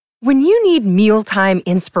When you need mealtime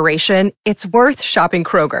inspiration, it's worth shopping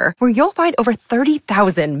Kroger, where you'll find over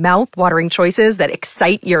 30,000 mouth-watering choices that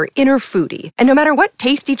excite your inner foodie. And no matter what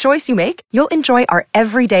tasty choice you make, you'll enjoy our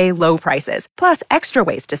everyday low prices, plus extra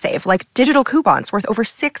ways to save, like digital coupons worth over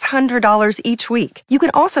 $600 each week. You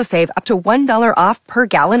can also save up to $1 off per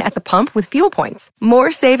gallon at the pump with fuel points.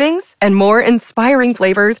 More savings and more inspiring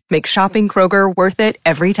flavors make shopping Kroger worth it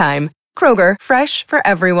every time. Kroger, fresh for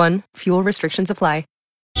everyone. Fuel restrictions apply.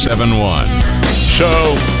 7-1.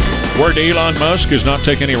 So, word Elon Musk is not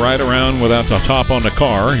taking any ride around without the top on the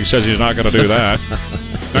car. He says he's not going to do that.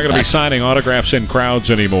 Not going to be signing autographs in crowds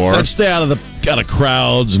anymore. Let's stay out of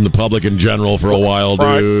crowds and the public in general for a while,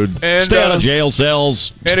 dude. Right. And, stay out of jail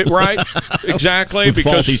cells. Right, exactly. With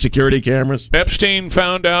because faulty security cameras. Epstein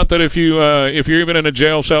found out that if you're even in a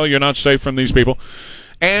jail cell, you're not safe from these people.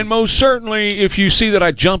 And most certainly, if you see that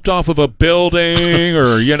I jumped off of a building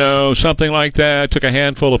or, something like that, took a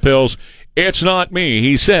handful of pills, it's not me.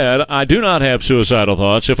 He said, I do not have suicidal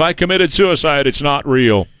thoughts. If I committed suicide, it's not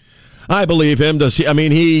real. I believe him.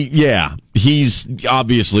 He's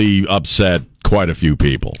obviously upset quite a few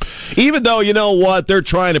people. Even though, you know what, they're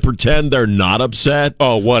trying to pretend they're not upset.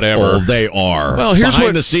 Oh, whatever. Oh, they are. Well,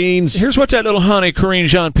 behind the scenes. Here's what that little honey, Karine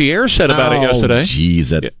Jean-Pierre, said about it yesterday. Oh, jeez,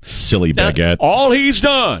 that silly baguette. All he's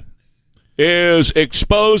done is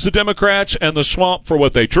expose the Democrats and the swamp for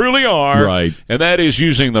what they truly are. Right. And that is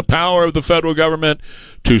using the power of the federal government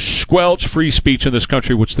to squelch free speech in this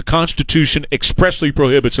country, which the Constitution expressly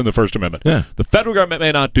prohibits in the First Amendment. Yeah. The federal government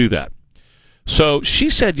may not do that. So she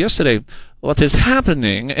said yesterday, what is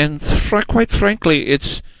happening, and quite frankly,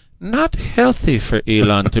 it's not healthy for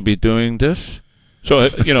Elon to be doing this. So,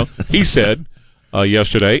 he said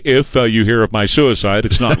yesterday, if you hear of my suicide,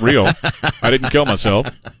 it's not real. I didn't kill myself.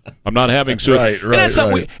 I'm not having suicide. Right.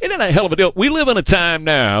 Isn't that a hell of a deal? We live in a time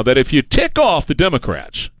now that if you tick off the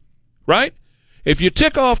Democrats, right? If you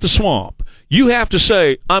tick off the swamp, you have to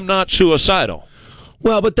say, I'm not suicidal.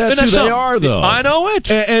 Well, but that's who they are, though. I know it.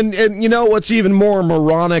 And you know what's even more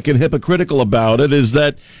moronic and hypocritical about it is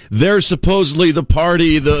that they're supposedly the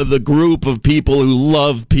party, the group of people who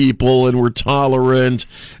love people and we're tolerant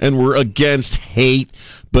and we're against hate.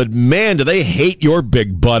 But, man, do they hate your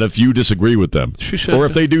big butt if you disagree with them. Or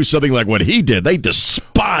if they do something like what he did, they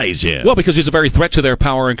despise him. Well, because he's a very threat to their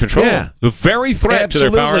power and control. Yeah. The very threat to their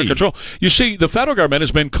power and control. You see, the federal government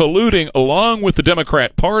has been colluding along with the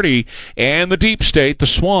Democrat Party and the deep state, the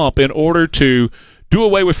swamp, in order to do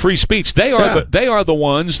away with free speech. They are the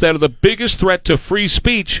ones that are the biggest threat to free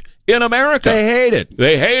speech in America. They hate it.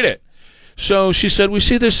 They hate it. So she said, we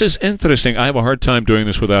see this as interesting. I have a hard time doing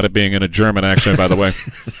this without it being in a German accent, by the way.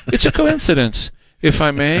 It's a coincidence, if I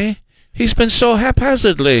may. He's been so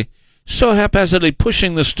haphazardly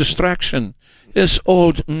pushing this distraction, this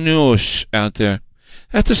old news out there.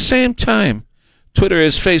 At the same time, Twitter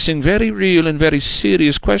is facing very real and very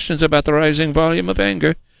serious questions about the rising volume of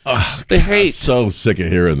anger. The hate. I'm so sick of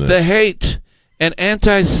hearing this. The hate and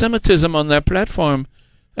anti-Semitism on their platform.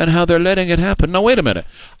 And how they're letting it happen. Now, wait a minute.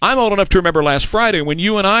 I'm old enough to remember last Friday when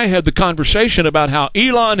you and I had the conversation about how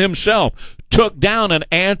Elon himself took down an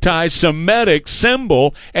anti-Semitic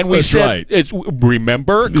symbol, and we said,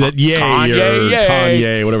 remember?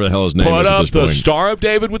 Kanye, whatever the hell his name is at this point. Put up the Star of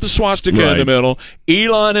David with the swastika in the middle.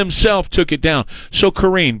 Elon himself took it down. So,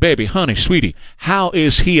 Karine, baby, honey, sweetie, how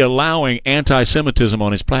is he allowing anti-Semitism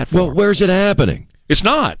on his platform? Well, where's it happening? It's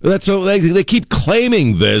not. That's so they keep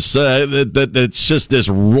claiming this that it's just this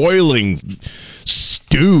roiling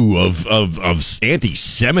stew of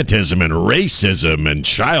anti-Semitism and racism and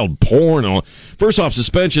child porn. First off,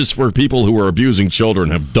 suspensions for people who are abusing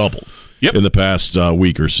children have doubled in the past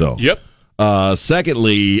week or so. Yep.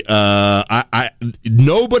 Secondly,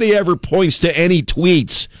 nobody ever points to any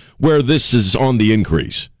tweets where this is on the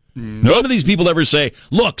increase. None of these people ever say,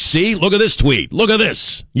 look at this tweet, look at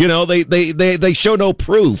this. They show no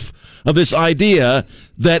proof of this idea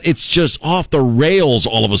that it's just off the rails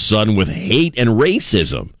all of a sudden with hate and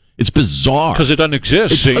racism. It's bizarre. Because it doesn't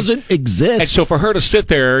exist. It doesn't exist. And so for her to sit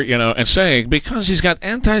there, and say, because he's got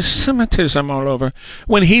anti-Semitism all over,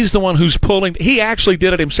 when he's the one who's pulling, he actually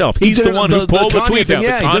did it himself. He's the one who pulled the tweet down.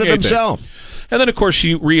 Yeah, he did it himself. And then, of course,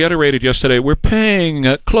 she reiterated yesterday, we're paying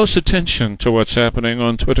close attention to what's happening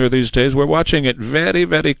on Twitter these days. We're watching it very,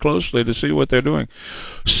 very closely to see what they're doing.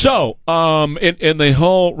 So, in the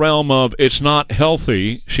whole realm of it's not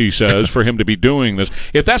healthy, she says, for him to be doing this.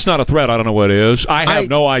 If that's not a threat, I don't know what is. I have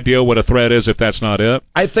no idea what a threat is if that's not it.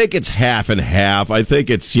 I think it's half and half. I think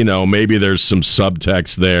it's, maybe there's some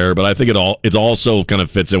subtext there, but I think it also kind of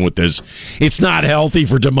fits in with this. It's not healthy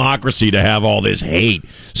for democracy to have all this hate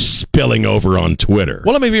spilling over on Twitter.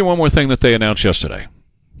 Well, let me give you one more thing that they announced yesterday.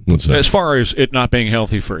 What's that? As far as it not being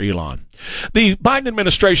healthy for Elon. The Biden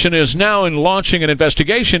administration is now launching an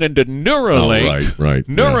investigation into Neuralink. Oh, right.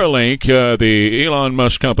 Neuralink, the Elon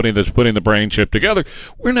Musk company that's putting the brain chip together.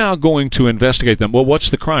 We're now going to investigate them. Well,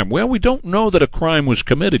 what's the crime? Well, we don't know that a crime was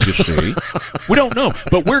committed, you see. We don't know.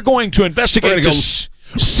 But we're going to investigate to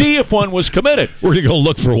see if one was committed. We're going to go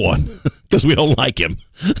look for one because we don't like him.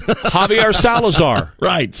 Javier Salazar.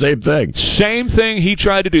 Right, same thing. Same thing he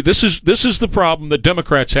tried to do. This is the problem that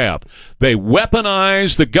Democrats have. They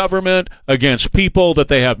weaponize the government against people that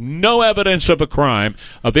they have no evidence of a crime,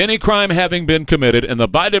 of any crime having been committed. And the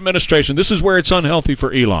Biden administration, this is where it's unhealthy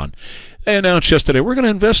for Elon. They announced yesterday, we're going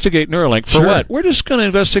to investigate Neuralink. For what? We're just going to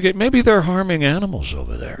investigate. Maybe they're harming animals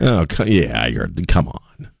over there. Oh, yeah, come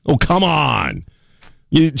on. Oh, come on.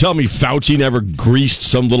 You tell me Fauci never greased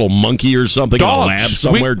some little monkey or something in a lab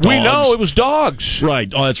somewhere? We know it was dogs.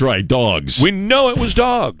 Right. Oh, that's right. Dogs. We know it was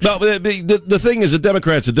dogs. No, but the thing is that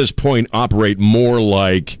Democrats at this point operate more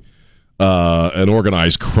like an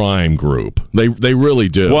organized crime group. They really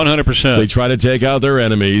do. 100%. They try to take out their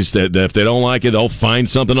enemies. That if they don't like it, they'll find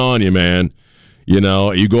something on you, man. You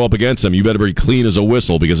know, you go up against them, you better be clean as a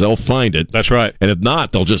whistle because they'll find it. That's right. And if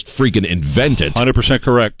not, they'll just freaking invent it. 100%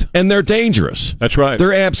 correct. And they're dangerous. That's right.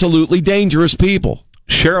 They're absolutely dangerous people.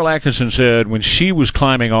 Cheryl Atkinson said when she was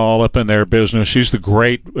climbing all up in their business, she's the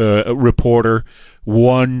great reporter,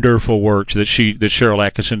 wonderful work that Cheryl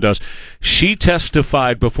Atkinson does. She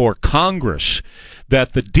testified before Congress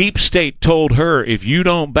that the deep state told her, if you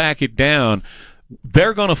don't back it down,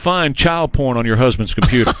 they're going to find child porn on your husband's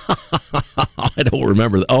computer. I don't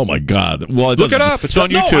remember that. Oh, my God. Well, look it up. It's on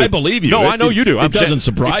YouTube. No, I believe you. No, I know you do. It doesn't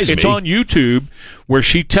surprise me. It's on YouTube where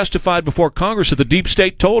she testified before Congress that the deep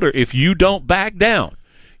state told her, if you don't back down,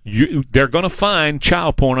 they're going to find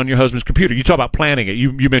child porn on your husband's computer. You talk about planning it.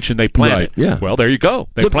 You mentioned they plan it. Yeah. Well, there you go.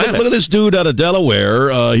 Look at this dude out of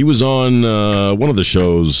Delaware. He was on one of the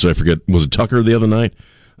shows. I forget. Was it Tucker the other night?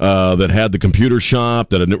 That had the computer shop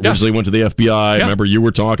that originally went to the FBI. Yeah. Remember, you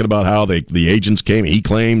were talking about how the agents came. He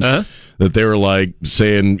claims that they were like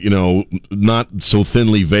saying, not so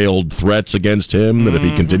thinly veiled threats against him that if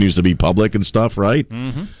he continues to be public and stuff, right?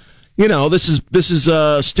 Mm-hmm. This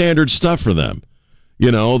is standard stuff for them.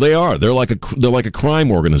 They are. They're like a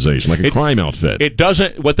crime organization, like a crime outfit. It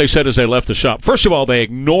doesn't. What they said is they left the shop. First of all, they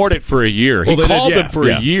ignored it for a year. He called them for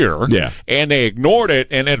a year, and they ignored it.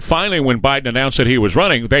 And then finally, when Biden announced that he was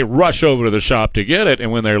running, they rush over to the shop to get it.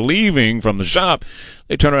 And when they're leaving from the shop,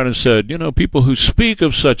 they turn around and said, people who speak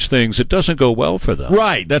of such things, it doesn't go well for them.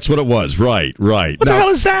 Right. That's what it was. Right. What the hell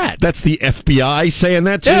is that? That's the FBI saying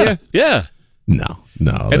that to you? Yeah. No.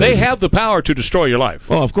 And they have the power to destroy your life.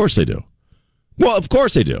 Well, of course they do. Well, of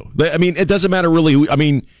course they do. It doesn't matter really.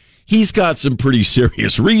 He's got some pretty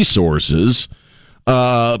serious resources,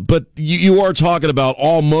 but you are talking about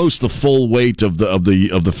almost the full weight of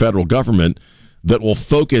the federal government that will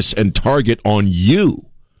focus and target on you,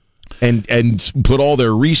 and put all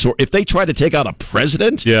their resource. If they try to take out a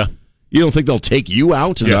president, you don't think they'll take you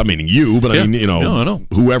out? Yeah. Not meaning you, but I know.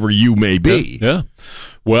 Whoever you may be. Yeah.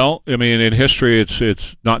 Well, in history,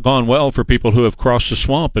 it's not gone well for people who have crossed the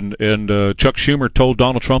swamp, and Chuck Schumer told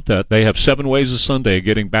Donald Trump that they have 7 ways of Sunday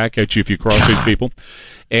getting back at you if you cross these people.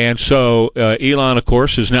 And so Elon, of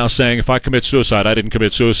course, is now saying, if I commit suicide, I didn't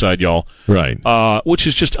commit suicide, y'all. Right. Which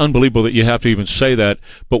is just unbelievable that you have to even say that.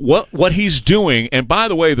 But what he's doing, and by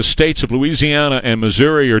the way, the states of Louisiana and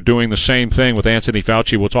Missouri are doing the same thing with Anthony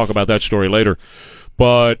Fauci. We'll talk about that story later.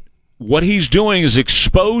 But what he's doing is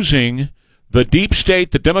exposing the deep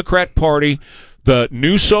state, the Democrat Party, the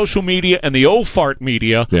new social media, and the old fart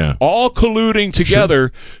media, all colluding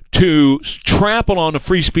together to trample on the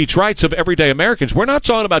free speech rights of everyday Americans. We're not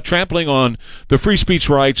talking about trampling on the free speech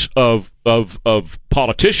rights of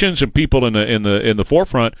politicians and people in the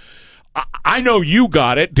forefront. I know you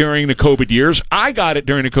got it during the COVID years. I got it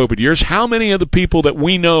during the COVID years. How many of the people that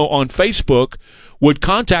we know on Facebook would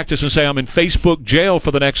contact us and say, I'm in Facebook jail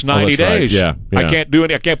for the next 90 days. Right. Yeah. I can't do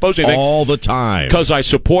it. I can't post anything. All the time. Because I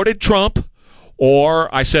supported Trump,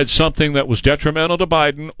 or I said something that was detrimental to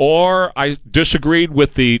Biden, or I disagreed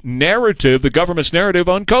with the narrative, the government's narrative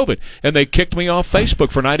on COVID, and they kicked me off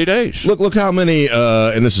Facebook for 90 days. Look how many,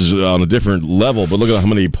 and this is on a different level, but look at how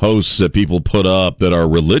many posts that people put up that are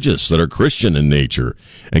religious, that are Christian in nature,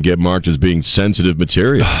 and get marked as being sensitive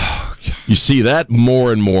material. You see that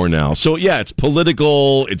more and more now. So, it's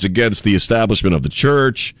political. It's against the establishment of the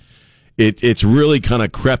church. It's really kind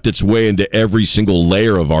of crept its way into every single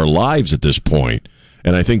layer of our lives at this point.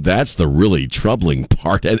 And I think that's the really troubling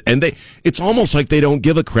part. And it's almost like they don't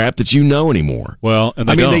give a crap that you know anymore. Well, and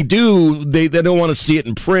they do. They don't want to see it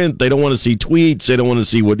in print. They don't want to see tweets. They don't want to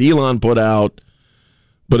see what Elon put out.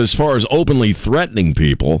 But as far as openly threatening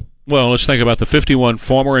people, well, let's think about the 51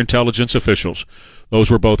 former intelligence officials. Those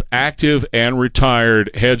were both active and retired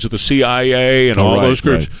heads of the CIA and all those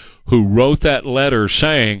groups who wrote that letter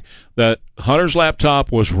saying that Hunter's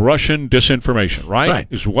laptop was Russian disinformation, right?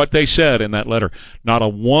 Is what they said in that letter. Not a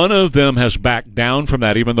one of them has backed down from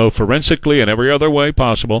that, even though forensically and every other way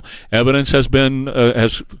possible, evidence has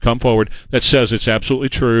come forward that says it's absolutely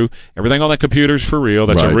true. Everything on that computer is for real.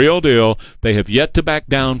 That's a real deal. They have yet to back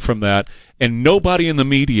down from that. And nobody in the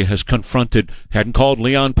media has hadn't called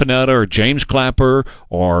Leon Panetta or James Clapper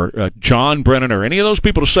or John Brennan or any of those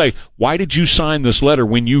people to say, why did you sign this letter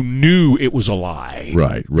when you knew it was a lie?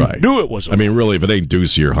 Right. You knew it was a lie. I mean, really, if it ain't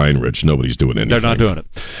Ducey or Heinrich, nobody's doing anything. They're not doing it.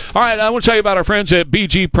 All right, I want to tell you about our friends at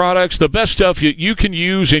BG Products, the best stuff you can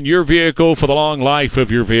use in your vehicle for the long life of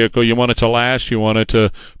your vehicle. You want it to last, you want it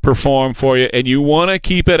to perform for you, and you want to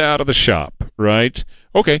keep it out of the shop, right?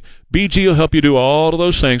 Okay, BG will help you do all of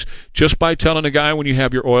those things just by telling a guy when you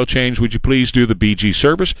have your oil change, would you please do the BG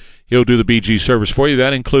service? He'll do the BG service for you.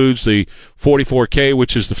 That includes the 44K,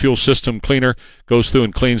 which is the fuel system cleaner, goes through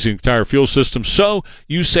and cleans the entire fuel system. So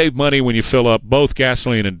you save money when you fill up both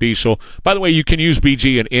gasoline and diesel. By the way, you can use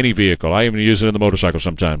BG in any vehicle. I even use it in the motorcycle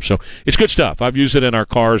sometimes. So it's good stuff. I've used it in our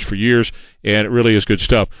cars for years, and it really is good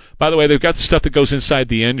stuff. By the way, they've got the stuff that goes inside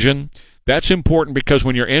the engine. That's important because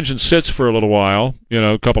when your engine sits for a little while,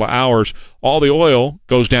 a couple of hours, all the oil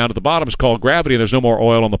goes down to the bottom. It's called gravity, and there's no more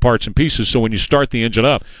oil on the parts and pieces. So when you start the engine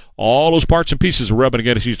up, all those parts and pieces are rubbing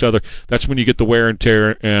against each other. That's when you get the wear and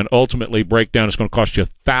tear and ultimately breakdown. It's going to cost you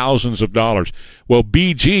thousands of dollars. Well,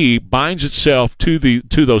 BG binds itself to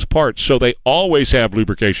those parts, so they always have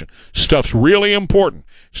lubrication. Stuff's really important.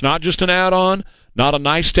 It's not just an add-on. Not a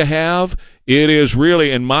nice to have. It is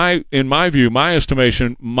really, in my view, my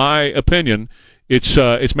estimation, my opinion, it's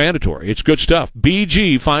mandatory. It's good stuff.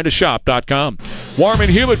 BGFindAShop.com. Warm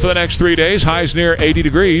and humid for the next 3 days. Highs near 80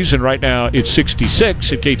 degrees, and right now it's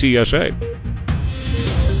 66 at KTSA.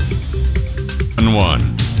 And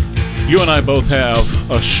one. You and I both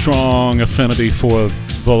have a strong affinity for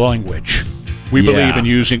the language. We believe in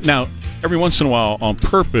using now. Every once in a while, on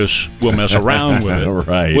purpose, we'll mess around with it.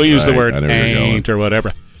 We'll use the word ain't or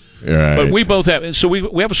whatever. Right. But we both have. So we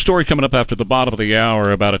have a story coming up after the bottom of the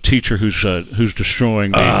hour about a teacher who's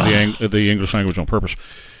destroying the English language on purpose.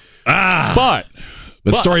 But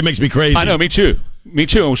the story makes me crazy. I know, me too.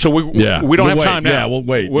 So we don't have time now. Yeah, we'll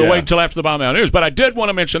wait. We'll wait until after the bottom of the hour news. But I did want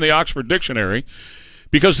to mention the Oxford Dictionary.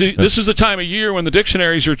 Because this is the time of year when the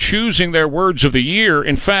dictionaries are choosing their words of the year.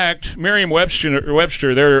 In fact,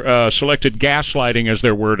 Merriam-Webster, they're selected gaslighting as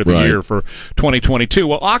their word of the year for 2022.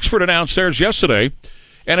 Well, Oxford announced theirs yesterday,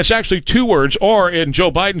 and it's actually two words, or in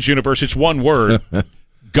Joe Biden's universe, it's one word,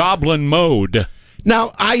 goblin mode.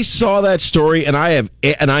 Now, I saw that story, and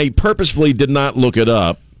I purposefully did not look it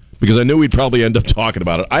up because I knew we'd probably end up talking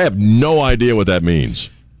about it. I have no idea what that means.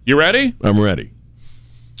 You ready? I'm ready.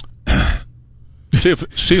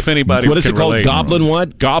 See if anybody what is can it called? relate. Goblin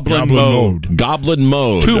what? Goblin mode. Goblin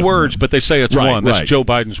mode. Two words, but they say it's one. That's right. Joe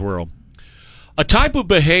Biden's world. A type of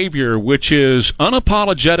behavior which is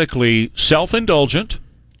unapologetically self-indulgent,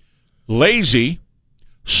 lazy,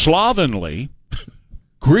 slovenly,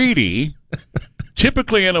 greedy,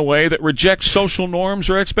 typically in a way that rejects social norms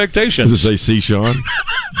or expectations. Does it say C, Sean?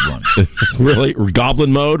 Really?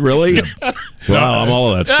 Goblin mode? Really? Wow, I'm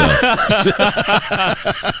all of that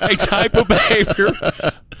stuff. A type of behavior,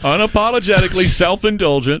 unapologetically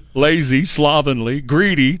self-indulgent, lazy, slovenly,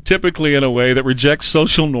 greedy, typically in a way that rejects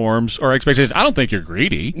social norms or expectations. I don't think you're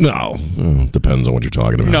greedy. No. Depends on what you're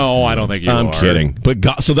talking about. No, I don't think you are. I'm kidding.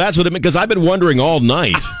 But so that's what it meant, because I've been wondering all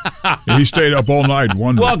night. He stayed up all night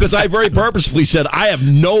wondering. Well, because I very purposefully said, I've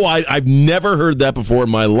never heard that before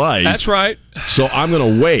in my life. That's right. So I'm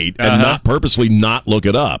going to wait and not purposefully not look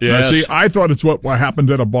it up. Yes. See, I thought it's what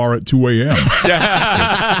happened at a bar at 2 a.m.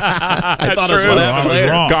 I thought it was what happened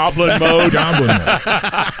later. Wrong. Goblin mode. Goblin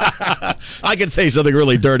mode. I could say something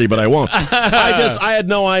really dirty, but I won't. I had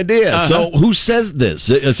no idea. So who says this?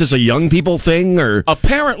 Is this a young people thing, or?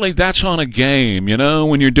 Apparently that's on a game.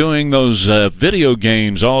 When you're doing those video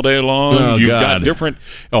games all day long, you've got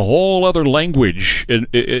a whole other language,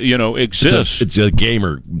 exists. It's a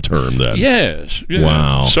gamer term then. Yes. Yeah.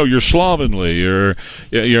 Wow. So you're slovenly, you're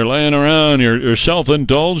laying around, you're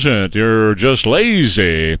self-indulgent, you're just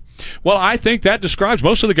lazy. Well, I think that describes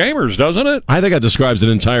most of the gamers, doesn't it? I think that describes an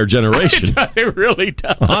entire generation. It really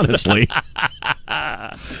does. Honestly.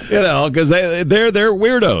 Because they're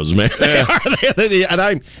weirdos, man. They are.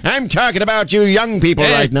 And I'm talking about you young people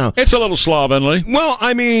right now. It's a little slovenly. Well,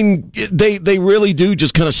 I mean, they really do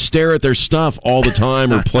just kind of stare at their stuff all the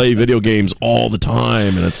time or play video games all the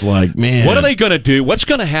time, and it's like, man. What are they going to do? What's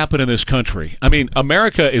going to happen in this country? I mean, they're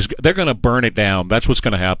going to burn it down. That's what's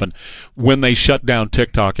going to happen when they shut down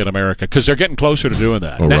TikTok in America, because they're getting closer to doing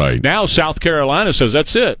that. Now South Carolina says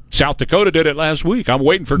that's it. South Dakota did it last week. I'm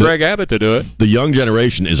waiting for Greg Abbott to do it. The young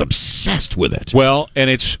generation is obsessed with it. Well, and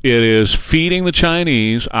it is feeding the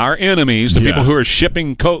Chinese, our enemies, the people who are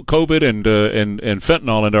shipping COVID and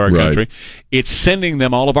fentanyl into our country. It's sending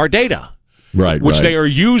them all of our data. Which they are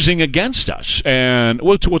using against us. And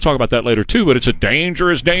we'll talk about that later, too, but it's a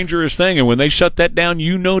dangerous, dangerous thing. And when they shut that down,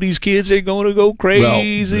 these kids are going to go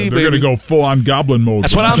crazy. They're going to go full-on goblin mode.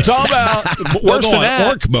 That's what I'm talking about. Worse than that.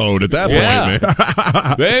 Orc mode at that point,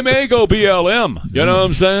 man. They may go BLM. You know what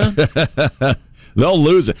I'm saying? They'll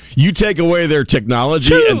lose it. You take away their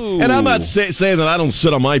technology, and I'm not saying that I don't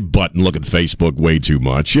sit on my butt and look at Facebook way too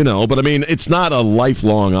much, but I mean, it's not a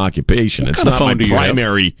lifelong occupation. It's not my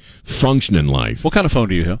primary function in life. What kind of phone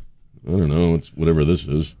do you have? I don't know. It's whatever this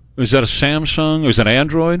is. Is that a Samsung? Or is it an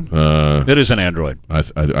Android? It is an Android. I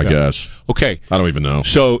guess. Okay. I don't even know.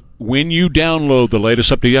 So when you download the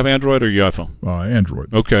latest do you have Android or your iPhone?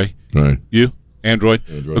 Android. Okay. All right. You? Android?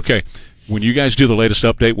 Okay. When you guys do the latest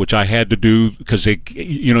update, which I had to do because you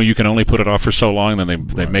can only put it off for so long, and then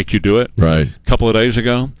they make you do it. Right. A couple of days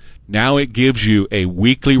ago, now it gives you a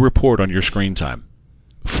weekly report on your screen time.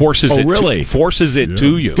 Forces it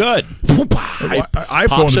to you. Good.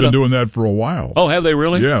 iPhone's been doing that for a while. Oh, have they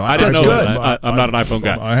really? Yeah, I didn't know that. I'm not an iPhone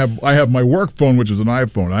guy. I have my work phone, which is an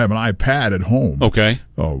iPhone. I have an iPad at home. Okay.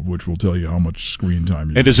 Which will tell you how much screen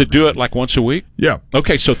time you. And does it do it like once a week? Yeah.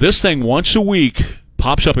 Okay, so this thing once a week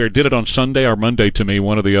pops up here. It did it on Sunday or Monday to me,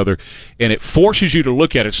 one or the other, and it forces you to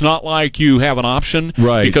look at it. It's not like you have an option,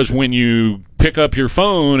 right? Because when you pick up your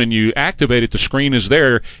phone and you activate it, the screen is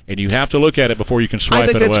there, and you have to look at it before you can swipe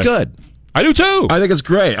it away. I think that's good. I do too. I think it's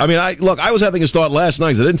great. I mean, I was having this thought last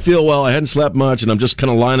night because I didn't feel well. I hadn't slept much, and I'm just kind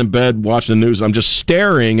of lying in bed watching the news. And I'm just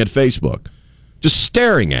staring at Facebook, just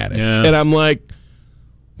staring at it, and I'm like,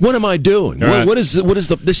 what am I doing? Right. What is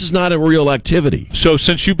the? This is not a real activity. So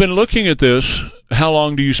since you've been looking at this, how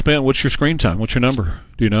long do you spend? What's your screen time? What's your number?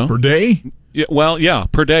 Do you know? Per day? Yeah,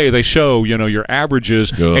 per day. They show, your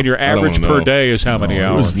averages, and your average per day is how many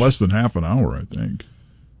hours? It was less than half an hour, I think.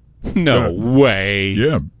 No way.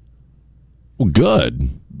 Yeah. Well,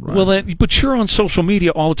 good. Right. Well, but you're on social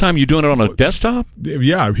media all the time. You doing it on a desktop?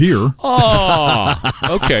 Yeah, I'm here. Oh,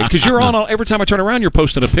 okay. Because you're on every time I turn around, you're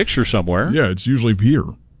posting a picture somewhere. Yeah, it's usually here.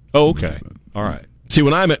 Oh, okay. All right. See,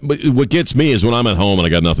 what gets me is when I'm at home and I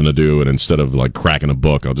got nothing to do, and instead of like cracking a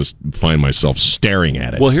book, I'll just find myself staring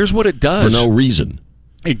at it. Well, here's what it does for no reason.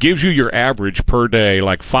 It gives you your average per day,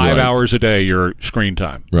 like 5 hours a day, your screen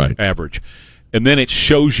time, average, and then it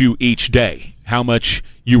shows you each day how much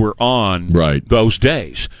you were on those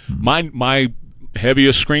days. My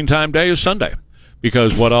heaviest screen time day is Sunday.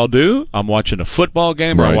 Because what I'll do, I'm watching a football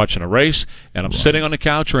game or I'm watching a race, and I'm sitting on the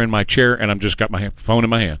couch or in my chair, and I'm just got my phone in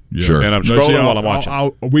my hand. Yeah. Sure. And I'm scrolling while I'm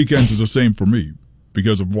watching. Weekends is the same for me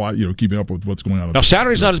because of keeping up with what's going on. Now,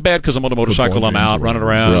 Saturday's not as bad because I'm on a motorcycle. I'm out running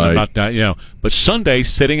around. I'm not, But Sunday,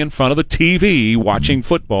 sitting in front of the TV watching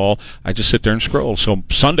football, I just sit there and scroll. So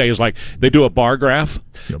Sunday is like they do a bar graph,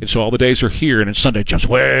 and so all the days are here, and then Sunday jumps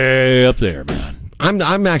way up there, man.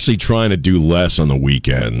 I'm actually trying to do less on the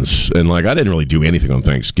weekends, and I didn't really do anything on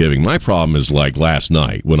Thanksgiving. My problem is last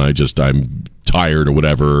night when I'm tired or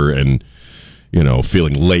whatever, and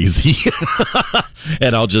feeling lazy,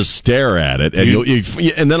 and I'll just stare at it, and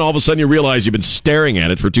and then all of a sudden you realize you've been staring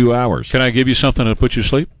at it for 2 hours. Can I give you something to put you to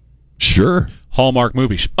sleep? Sure. Hallmark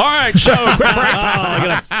movies. All right, so quick break. I'm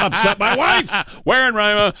going to upset my wife. Ware and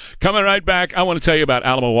Rima coming right back. I want to tell you about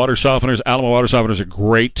Alamo Water Softeners. Alamo Water Softeners are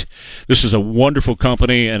great. This is a wonderful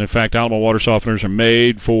company, and in fact, Alamo Water Softeners are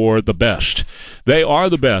made for the best. They are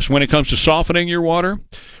the best when it comes to softening your water,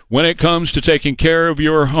 when it comes to taking care of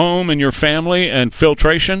your home and your family and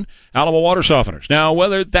filtration. Alamo Water Softeners. Now,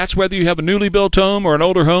 whether you have a newly built home or an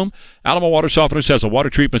older home, Alamo Water Softeners has a water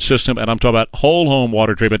treatment system, and I'm talking about whole home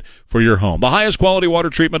water treatment for your home. The highest quality water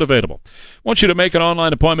treatment available. I want you to make an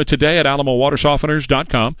online appointment today at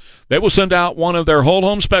alamowatersofteners.com. They will send out one of their whole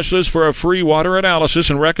home specialists for a free water analysis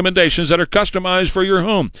and recommendations that are customized for your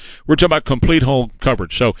home. We're talking about complete home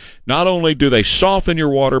coverage. So not only do they soften your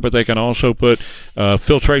water, but they can also put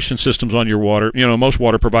filtration systems on your water. Most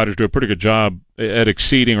water providers do a pretty good job at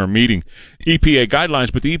exceeding or meeting EPA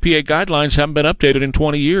guidelines, but the EPA guidelines haven't been updated in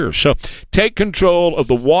 20 years. So take control of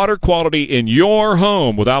the water quality in your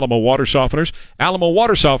home with Alamo Water Softeners,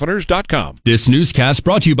 alamowatersofteners.com. This newscast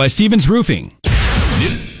brought to you by Stevens Roofing.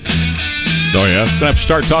 Oh, yeah? Gonna have to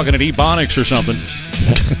start talking at Ebonics or something.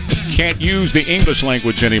 Can't use the English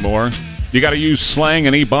language anymore. You got to use slang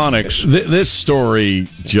and Ebonics. This story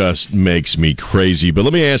just makes me crazy. But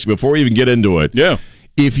let me ask you, before we even get into it. Yeah.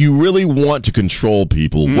 If you really want to control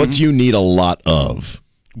people, what do you need a lot of?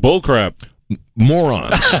 Bullcrap.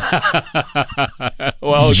 Morons.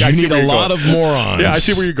 Well, you need a lot of morons. Yeah, I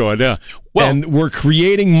see where you're going. Yeah. Well, and we're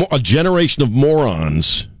creating a generation of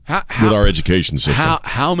morons with our education system.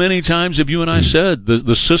 How many times have you and I said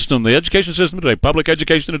the system, the education system today, public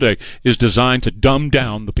education today, is designed to dumb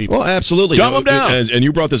down the people? Well, absolutely. Dumb them down. And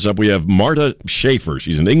you brought this up. We have Marta Schaefer.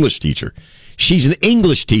 She's an English teacher. She's an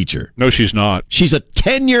English teacher. No, she's not. She's a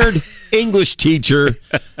tenured English teacher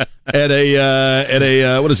at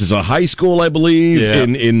a what is this? A high school, I believe,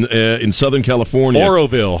 in Southern California.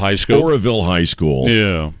 Oroville High School. Oroville High School.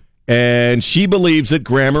 Yeah. And she believes that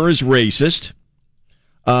grammar is racist,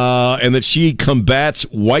 and that she combats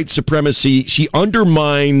white supremacy. She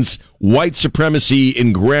undermines white supremacy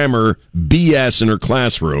in grammar BS in her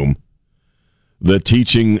classroom. That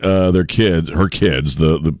teaching her kids,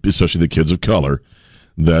 especially the kids of color,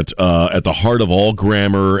 that at the heart of all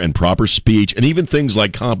grammar and proper speech, and even things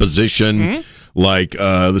like composition, like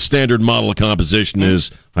the standard model of composition is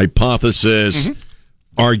hypothesis,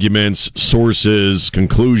 arguments, sources,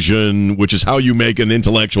 conclusion, which is how you make an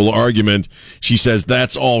intellectual argument. She says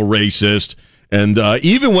that's all racist. And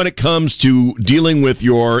even when it comes to dealing with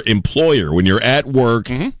your employer, when you're at work,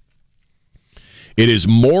 it is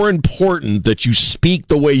more important that you speak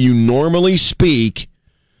the way you normally speak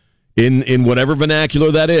in whatever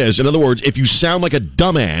vernacular that is. In other words, if you sound like a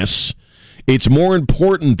dumbass, it's more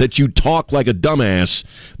important that you talk like a dumbass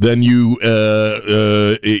than you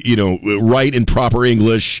write in proper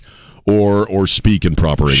English or speak in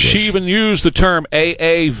proper English. She even used the term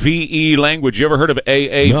AAVE language. You ever heard of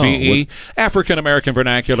AAVE? No, African American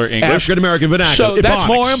Vernacular English. African American Vernacular. So that's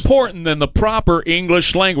more important than the proper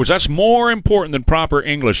English language. That's more important than proper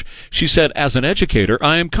English. She said, as an educator,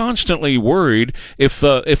 I am constantly worried if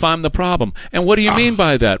I'm the problem. And what do you mean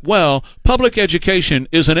by that? Well, public education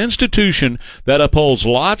is an institution that upholds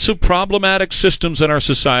lots of problematic systems in our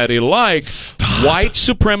society, like white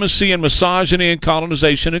supremacy and misogyny and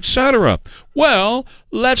colonization, etc. Well,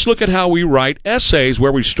 let's look at how we write essays,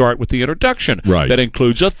 where we start with the introduction. Right. That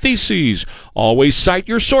includes a thesis. Always cite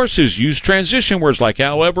your sources. Use transition words like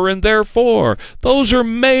however and therefore. Those are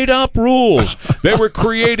made-up rules. They were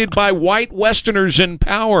created by white Westerners in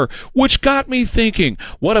power, which got me thinking,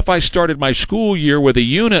 what if I started my school year with a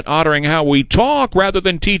unit honoring how we talk rather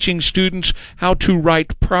than teaching students how to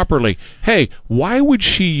write properly? Hey, why would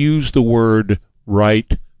she use the word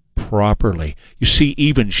write properly? You see,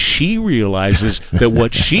 even she realizes that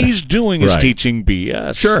what she's doing is teaching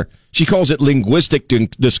BS. Sure. She calls it linguistic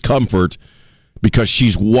discomfort because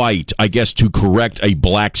she's white, I guess, to correct a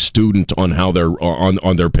black student on how they're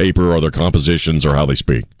on their paper or their compositions or how they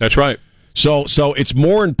speak. That's right. So it's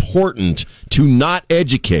more important to not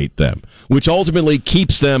educate them, which ultimately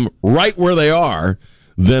keeps them right where they are,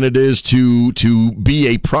 than it is to be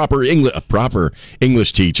a proper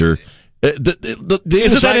English teacher.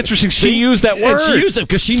 Isn't that interesting? She used that word. She used it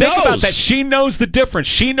because she knows. Think about that. She knows the difference.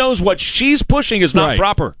 She knows what she's pushing is not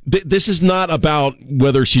proper. This is not about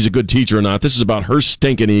whether she's a good teacher or not. This is about her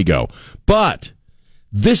stinking ego. But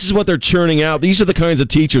this is what they're churning out. These are the kinds of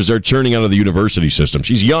teachers they're churning out of the university system.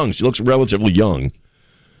 She's young. She looks relatively young.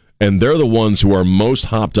 And they're the ones who are most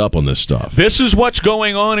hopped up on this stuff. This is what's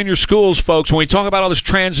going on in your schools, folks. When we talk about all this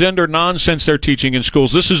transgender nonsense they're teaching in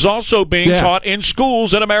schools, this is also being taught in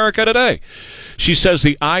schools in America today. She says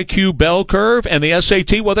the IQ bell curve and the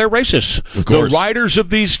SAT, well, they're racist. Of course. The writers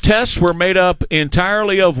of these tests were made up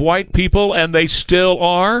entirely of white people, and they still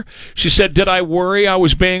are. She said, did I worry I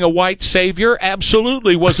was being a white savior?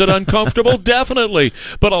 Absolutely. Was it uncomfortable? Definitely.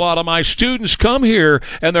 But a lot of my students come here,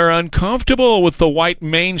 and they're uncomfortable with the white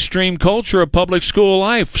mainstream culture of public school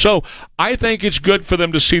life. So I think it's good for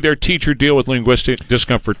them to see their teacher deal with linguistic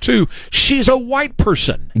discomfort, too. She's a white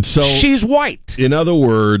person. So she's white. In other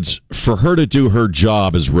words, for her to do her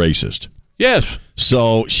job is racist. Yes.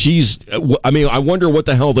 So I wonder what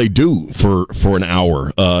the hell they do for an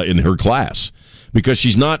hour in her class. because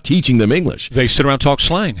she's not teaching them English. They sit around and talk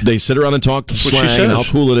slang. They sit around and talk That's what she slang and how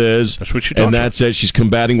says. cool it is. That's what she talks And about. that says she's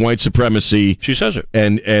combating white supremacy. She says it.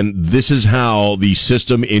 And this is how the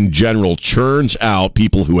system in general churns out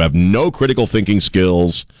people who have no critical thinking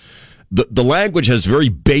skills. The language has very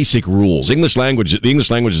basic rules. The English language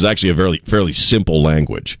is actually a fairly simple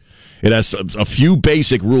language. It has a few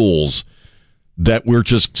basic rules that we're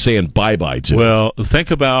just saying bye-bye to. Well, think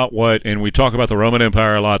about what, and we talk about the Roman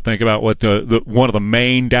Empire a lot, think about what one of the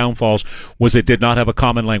main downfalls was it did not have a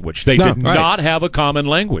common language. They did not have a common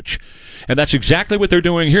language. And that's exactly what they're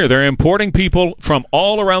doing here. They're importing people from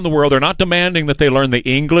all around the world. They're not demanding that they learn the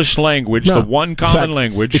English language, the one common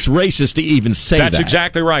language. It's racist to even say that. That's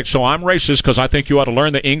exactly right. So I'm racist because I think you ought to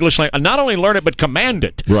learn the English language. Not only learn it, but command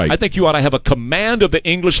it. Right. I think you ought to have a command of the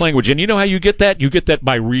English language. And you know how you get that? You get that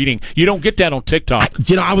by reading. You don't get that on TikTok.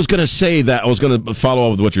 I was going to say that. I was going to follow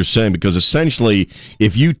up with what you're saying, because essentially,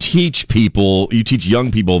 if you teach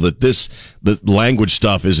young people that the language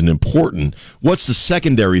stuff isn't important, what's the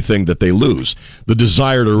secondary thing that they lose? The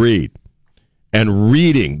desire to read. And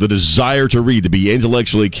reading, the desire to read, to be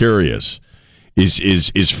intellectually curious,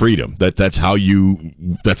 is freedom. That's how you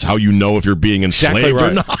know if you're being enslaved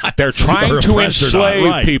or not. They're trying to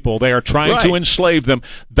enslave people. They are trying to enslave them.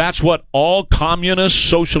 That's what all communist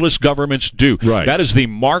socialist governments do. Right. That is the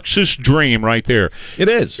Marxist dream right there. It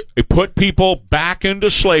is. It put people back into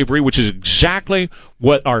slavery, which is exactly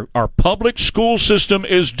what our public school system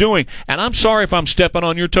is doing. And I'm sorry if I'm stepping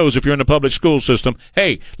on your toes if you're in the public school system.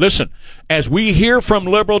 Hey, listen, as we hear from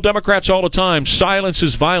liberal Democrats all the time, silence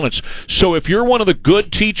is violence. So if you're one of the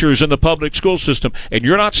good teachers in the public school system and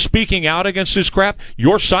you're not speaking out against this crap,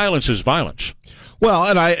 your silence is violence. Well,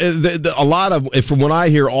 and a lot of, from what I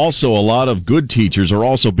hear, also a lot of good teachers are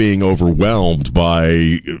also being overwhelmed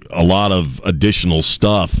by a lot of additional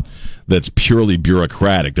stuff that's purely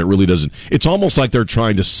bureaucratic, that really doesn't. It's almost like they're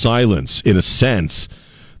trying to silence, in a sense,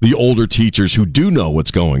 the older teachers who do know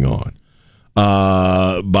what's going on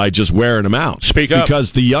by just wearing them out. Speak up.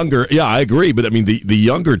 Because the younger, I agree, but I mean, the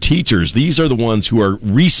younger teachers, these are the ones who are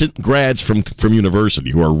recent grads from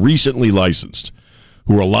university, who are recently licensed,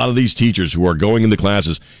 who are a lot of these teachers who are going into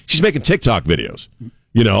classes. She's making TikTok videos.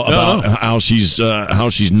 About how she's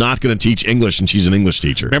not going to teach English, and she's an English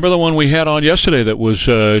teacher. Remember the one we had on yesterday that was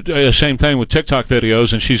the same thing with TikTok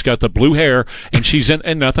videos, and she's got the blue hair, and she's in,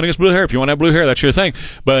 and nothing against blue hair. If you want to have blue hair, that's your thing.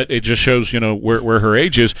 But it just shows, where her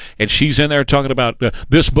age is, and she's in there talking about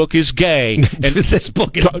this book is gay. And this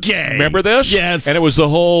book is gay. Remember this? Yes. And it was the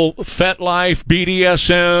whole FetLife,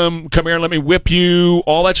 BDSM, come here and let me whip you,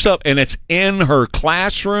 all that stuff. And it's in her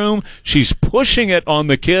classroom. She's pushing it on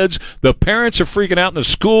the kids. The parents are freaking out. The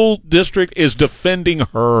school district is defending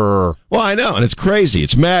her. Well, I know, and it's crazy.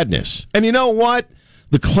 It's madness. And you know what?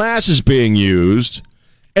 The class is being used,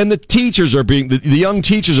 and the young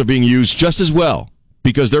teachers are being used just as well,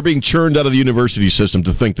 because they're being churned out of the university system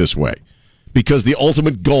to think this way. Because the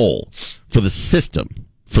ultimate goal for the system,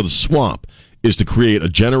 for the swamp, is to create a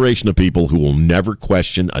generation of people who will never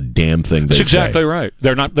question a damn thing they say. That's exactly right.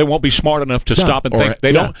 They won't be smart enough to stop and think.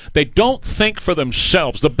 They don't think for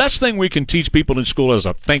themselves. The best thing we can teach people in school is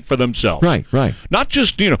to think for themselves. Right. Not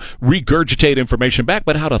just, regurgitate information back,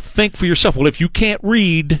 but how to think for yourself. Well, if you can't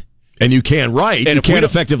read and you can't write, and you can't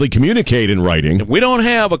effectively communicate in writing. If we don't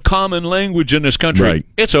have a common language in this country,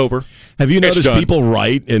 It's over. Have you noticed people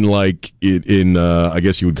write in I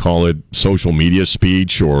guess you would call it social media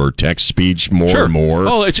speech or text speech more and more?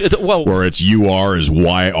 Oh, where it's UR is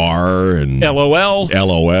YR and LOL,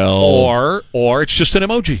 or it's just an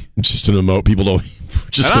emoji. It's just an emoji. People don't.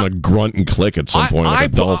 Just going to grunt and click at some point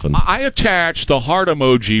like a dolphin. I attach the heart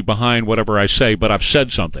emoji behind whatever I say, but I've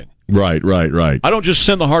said something. Right. I don't just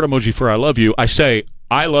send the heart emoji for I love you. I say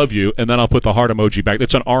I love you, and then I'll put the heart emoji back.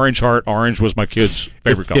 It's an orange heart. Orange was my kid's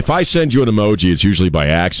favorite color. If I send you an emoji, it's usually by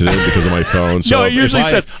accident because of my phone. So no, it usually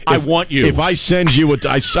says, I want you. If I send you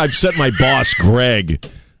I've sent my boss, Greg,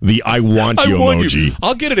 the I want you emoji.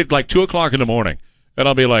 I'll get it at like 2 o'clock in the morning. And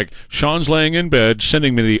I'll be like, Sean's laying in bed,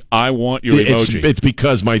 sending me the I want you emoji. It's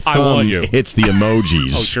because my thumb hits the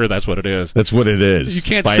emojis. Oh, sure, that's what it is. That's what it is. You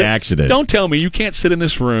can't by accident. Don't tell me you can't sit in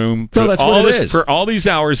this room for all these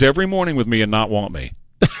hours every morning with me and not want me.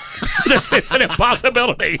 It's an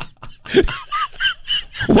impossibility.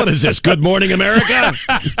 What is this? Good Morning America?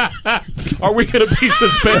 Are we going to be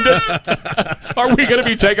suspended? Are we going to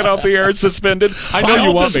be taken off the air and suspended? I know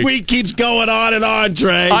you want me. This week keeps going on and on,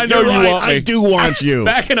 Trey. I know you want me. I do want you.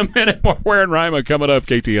 Back in a minute, more Ware and Rima coming up,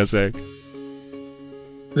 KTSA.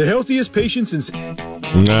 The healthiest patients in... I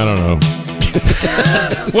don't know.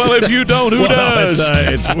 Well, if you don't, who does?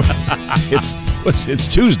 It's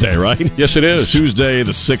Tuesday, right? Yes, it is. It's Tuesday,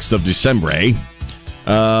 the 6th of December, eh?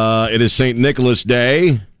 It is St. Nicholas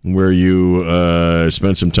Day, where you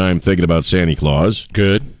spend some time thinking about Santa Claus.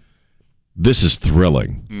 Good. This is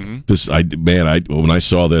thrilling. When I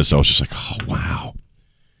saw this, I was just like, oh, wow.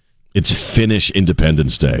 It's Finnish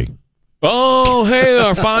Independence Day. Oh, hey,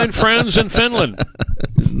 our fine friends in Finland.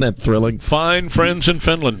 Isn't that thrilling? Fine friends in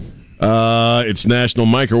Finland. It's National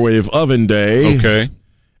Microwave Oven Day. Okay.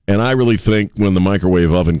 And I really think when the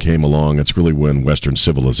microwave oven came along, it's really when Western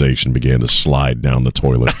civilization began to slide down the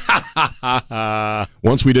toilet.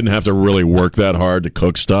 Once we didn't have to really work that hard to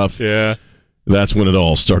cook stuff, Yeah. that's when it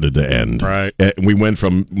all started to end. Right. We went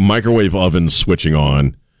from microwave ovens switching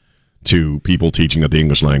on to people teaching that the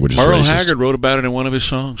English language is Earl racist. Haggard wrote about it in one of his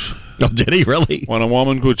songs. Oh, did he really? When a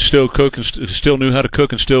woman would still cook and still knew how to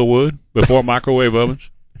cook and still would before microwave ovens.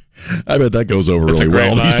 I bet that goes over That's really a great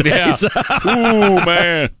well line. these days. Yeah. Ooh,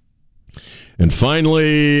 man. And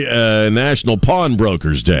finally, National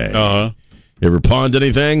Pawnbrokers Day. Uh-huh. You ever pawned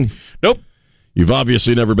anything? Nope. You've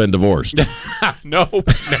obviously never been divorced. Nope.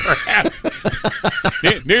 Never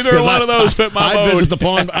have. Neither one of those fit my I'd mode.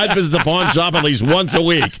 I'd visit the pawn shop at least once a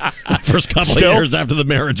week. First couple Still? of years after the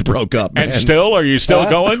marriage broke up. Man. And still, are you still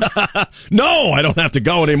going? No, I don't have to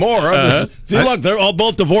go anymore. See, look,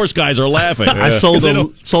 both divorce guys are laughing. I sold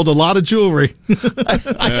a lot of jewelry.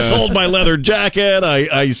 I sold my leather jacket.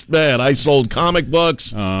 I sold comic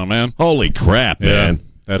books. Oh, man. Holy crap, man.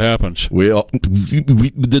 That happens.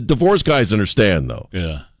 The divorce guys understand, though.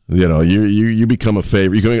 Yeah. You know, you become a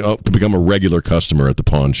favorite. You become a regular customer at the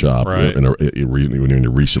pawn shop Right. when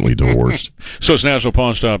you're recently divorced. So it's National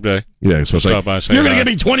Pawn Stop Day. Yeah, so it's Stop by, like, say you're going to hi.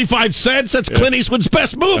 give me 25 cents? That's Clint Eastwood's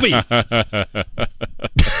best movie.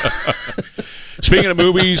 Speaking of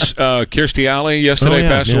movies, Kirstie Alley yesterday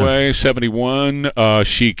passed away, 71.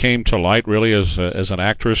 She came to light really as an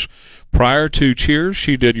actress. Prior to Cheers,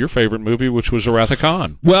 she did your favorite movie, which was Wrath of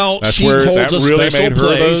Khan. Well, That's she where holds that a really special made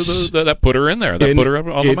her place. that put her in there. That put her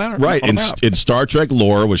on the map. Right. On the map. In Star Trek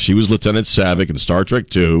lore, was she was Lieutenant Saavik in Star Trek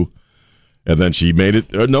 2, and then she made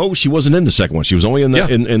it. No, she wasn't in the second one. She was only in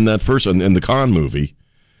that in that first in the Khan movie.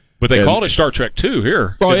 But they called it Star Trek 2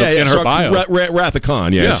 here. Oh, in her bio. Wrath of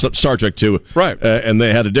Khan, Star Trek 2. Right. And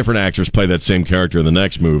they had a different actress play that same character in the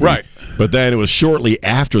next movie. Right. But then it was shortly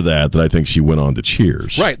after that I think she went on to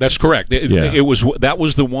Cheers. Right, that's correct. That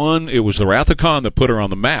was the one. It was the Wrath of Khan that put her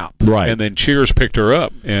on the map. Right. And then Cheers picked her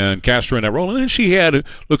up and cast her in that role. And then she had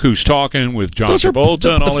Look Who's Talking with John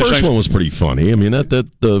Travolta and all the these first things. one was pretty funny. I mean,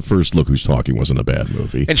 the first Look Who's Talking wasn't a bad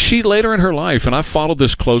movie. And she later in her life, and I followed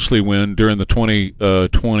this closely when during the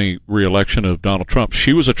 2020 re-election of Donald Trump,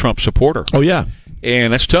 she was a Trump supporter. Oh yeah.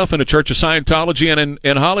 And that's tough in the Church of Scientology and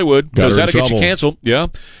in Hollywood Got because her in that'll get you trouble. canceled. Yeah.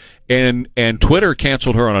 And Twitter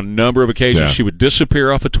canceled her on a number of occasions. Yeah. She would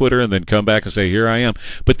disappear off of Twitter and then come back and say, "Here I am."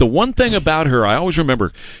 But the one thing about her, I always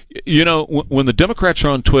remember, you know, when the Democrats are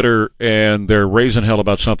on Twitter and they're raising hell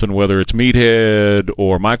about something, whether it's Meathead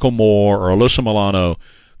or Michael Moore or Alyssa Milano,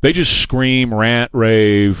 they just scream, rant,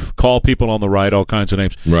 rave, call people on the right all kinds of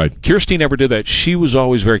names. Right. Kirstie never did that. She was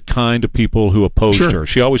always very kind to people who opposed her.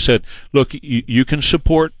 She always said, "Look, you can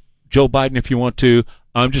support Joe Biden if you want to.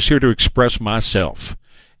 I'm just here to express myself."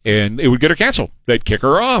 And it would get her canceled. They'd kick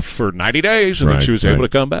her off for 90 days, and then she was able to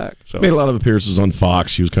come back. So made a lot of appearances on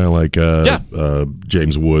Fox. She was kind of like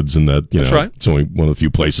James Woods, and that That's right. It's only one of the few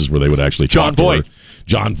places where they would actually John talk to Voight. her.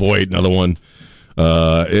 John Voight, another one.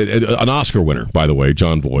 An Oscar winner, by the way,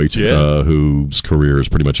 John Voight, whose career is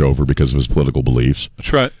pretty much over because of his political beliefs.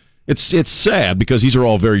 That's right. It's sad because these are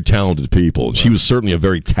all very talented people. Right. She was certainly a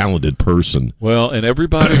very talented person. Well, and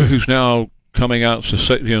everybody who's now coming out to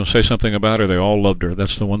say something about her, they all loved her.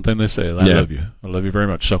 That's the one thing they say. I love you. I love you very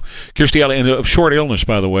much. So, Kirstie Alley, and a short illness,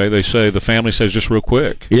 by the way. They say the family says just real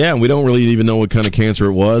quick. Yeah, and we don't really even know what kind of cancer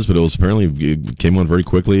it was, but it came on very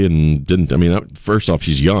quickly and didn't. I mean, first off,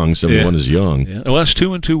 she's young. 71 is young. Yeah. Well, that's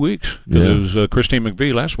 2 in 2 weeks. Because it was Christine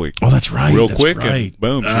McVie last week. Oh, that's right. Real that's quick, right. and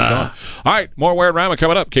boom, she's gone. All right, more Weird Rama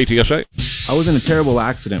coming up. KTSA. I was in a terrible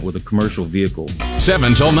accident with a commercial vehicle.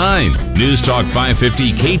 7 till 9. News Talk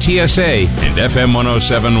 550 KTSA and FM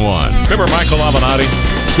 107.1. Remember Michael Avenatti?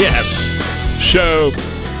 Yes. So,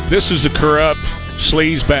 this is a corrupt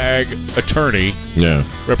sleazebag attorney. Yeah.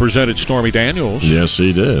 Represented Stormy Daniels. Yes,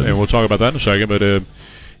 he did. And we'll talk about that in a second. But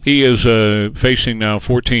he is facing now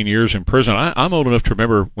 14 years in prison. I'm old enough to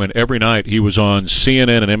remember when every night he was on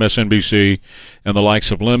CNN and MSNBC and the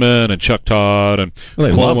likes of Lemon and Chuck Todd and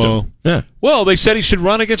they loved him. Yeah. Well, they said he should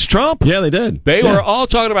run against Trump. Yeah, they did. They were all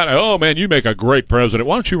talking about, oh, man, you make a great president.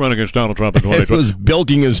 Why don't you run against Donald Trump in 2020? He was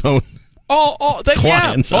bilking his own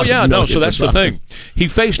clients. Oh, yeah. No, so that's the dollars. thing. He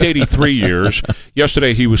faced 83 years.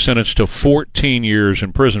 Yesterday, he was sentenced to 14 years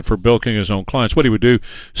in prison for bilking his own clients. What he would do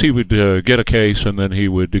is he would get a case, and then he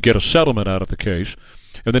would get a settlement out of the case.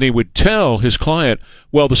 And then he would tell his client,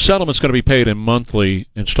 well, the settlement's going to be paid in monthly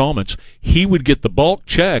installments. He would get the bulk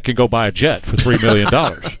check and go buy a jet for $3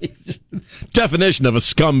 million. Definition of a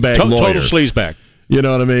scumbag lawyer. Total sleazebag. You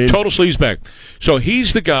know what I mean? Total sleazebag. So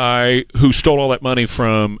he's the guy who stole all that money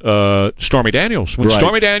from Stormy Daniels. When Right.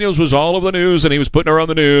 Stormy Daniels was all over the news and he was putting her on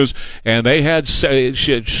the news, and they had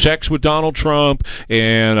sex with Donald Trump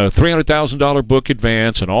and a $300,000 book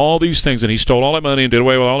advance and all these things, and he stole all that money and did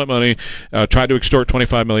away with all that money, tried to extort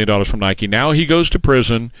 $25 million from Nike. Now he goes to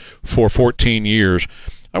prison for 14 years.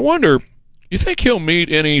 I wonder, you think he'll meet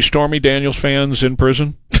any Stormy Daniels fans in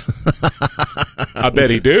prison? I bet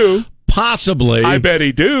he do. Possibly. I bet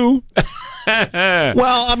he do.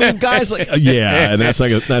 Well, I mean, guys like and that's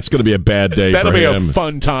going to be a bad day That'll for be him. a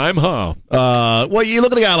fun time, huh? Well, you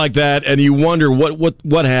look at a guy like that and you wonder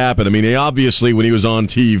what happened. I mean, he obviously when he was on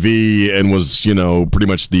TV and was pretty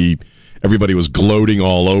much everybody was gloating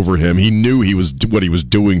all over him. He knew what he was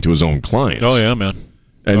doing to his own clients. Oh yeah, man.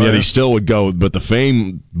 And yet he still would go, but the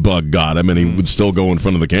fame bug got him, and he would still go in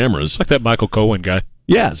front of the cameras. Like that Michael Cohen guy.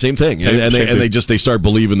 Yeah, same thing. Same They start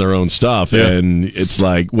believing their own stuff, Yeah. and it's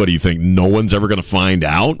like, what do you think? No one's ever going to find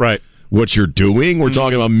out Right. what you're doing? We're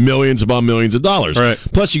talking about millions upon millions of dollars. Right.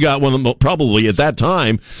 Plus, you got one of the, probably at that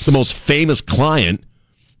time the most famous client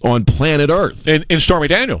on planet Earth. In Stormy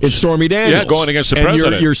Daniels. It's Stormy Daniels. Yeah, going against the and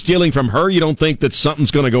president. You're stealing from her. You don't think that something's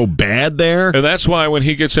going to go bad there? And that's why when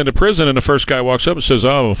he gets into prison and the first guy walks up and says,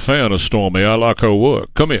 I'm a fan of Stormy. I like her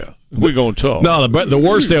work. Come here. We're going to talk. No, the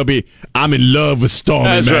worst they'll be, I'm in love with Stormy,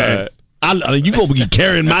 That's man. right. You going to be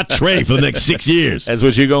carrying my tray for the next 6 years. That's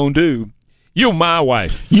what you're going to do. You're my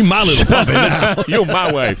wife. You my little puppy now. You're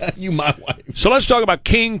my wife. You my wife. So let's talk about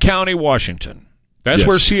King County, Washington. That's Yes.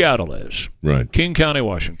 where Seattle is. Right. King County,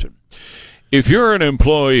 Washington. If you're an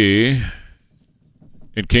employee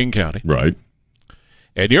in King County Right.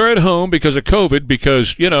 and you're at home because of COVID,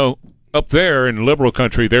 because, up there in liberal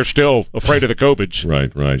country, they're still afraid of the COVIDs.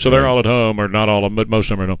 Right. So they're all at home, or not all of them, but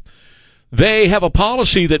most of them are at home. They have a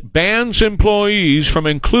policy that bans employees from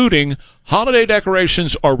including holiday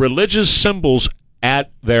decorations or religious symbols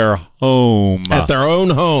at their home. At their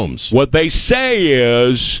own homes. What they say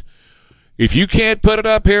is, if you can't put it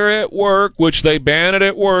up here at work, which they ban it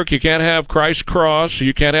at work, you can't have Christ's cross,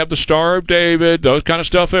 you can't have the Star of David, those kind of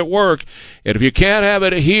stuff at work. And if you can't have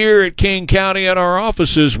it here at King County at our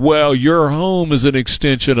offices, well, your home is an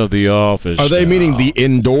extension of the office. Are they now. meaning the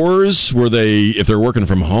indoors? If they're working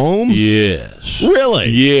from home? Yes. Really?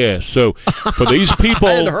 Yes. So for these people,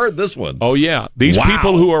 I hadn't heard this one. oh yeah, these Wow.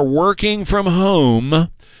 people who are working from home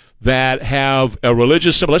that have a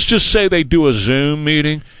religious symbol. Let's just say they do a Zoom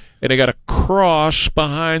meeting and they got a cross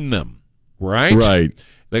behind them, right? Right.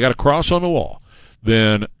 They got a cross on the wall.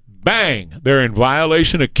 Then, bang, they're in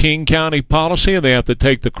violation of King County policy, and they have to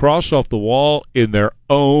take the cross off the wall in their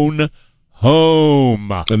own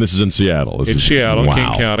home. And this is in Seattle. In Seattle, wow.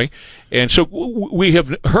 King County. And so we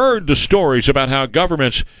have heard the stories about how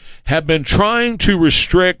governments have been trying to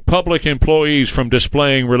restrict public employees from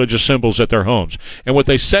displaying religious symbols at their homes. And what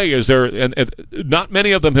they say is and not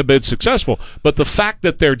many of them have been successful, but the fact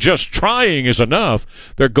that they're just trying is enough.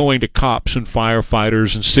 They're going to cops and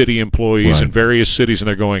firefighters and city employees Right. in various cities, and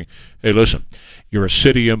they're going, hey, listen, you're a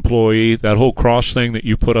city employee. That whole cross thing that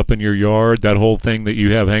you put up in your yard, that whole thing that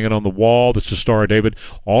you have hanging on the wall that's the Star of David,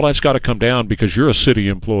 all that's got to come down because you're a city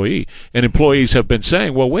employee. And employees have been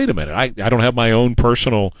saying, well, wait a minute, I don't have my own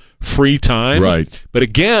personal free time. Right. But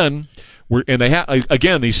again,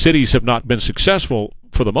 these cities have not been successful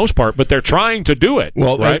for the most part, but they're trying to do it.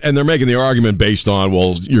 Well, right? and they're making the argument based on,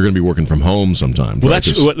 you're going to be working from home sometimes. Well, right?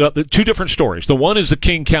 that's the two different stories. The one is the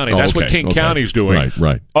King County. That's what King County's doing.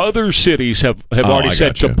 Right. Other cities have already I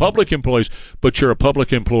said to gotcha. public employees, but you're a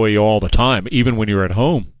public employee all the time, even when you're at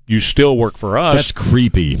home. You still work for us. That's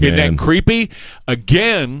creepy, man. Isn't that creepy?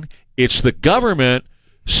 Again, it's the government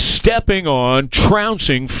stepping on,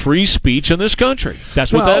 trouncing free speech in this country.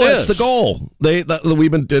 That's what that is. That's the goal.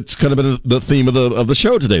 It's kind of been the theme of the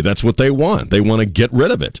show today. That's what they want. They want to get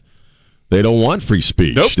rid of it. They don't want free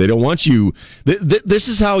speech. Nope. They don't want you. This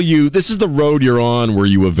is the road you're on where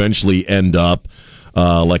you eventually end up.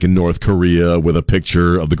 Like in North Korea, with a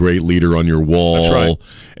picture of the great leader on your wall. That's right.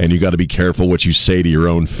 And you got to be careful what you say to your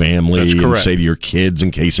own family. That's and correct. say to your kids in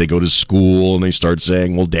case they go to school and they start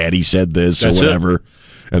saying, well, daddy said this That's or whatever.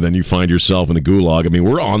 and then you find yourself in a gulag. I mean,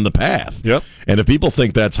 we're on the path. Yep. And if people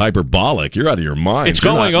think that's hyperbolic, you're out of your mind. It's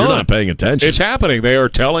going on. You're not paying attention. It's happening. They are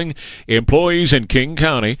telling employees in King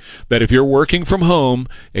County that if you're working from home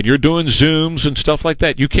and you're doing Zooms and stuff like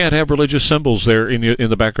that, you can't have religious symbols there in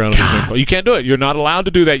the background of the Zoom call. You can't do it. You're not allowed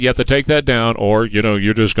to do that. You have to take that down, or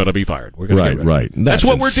you're just going to be fired. We're gonna get rid of it. Right. That's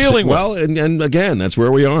what we're dealing with. Well, and again, that's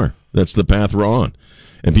where we are. That's the path we're on.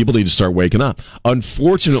 And people need to start waking up.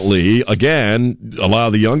 Unfortunately, again, a lot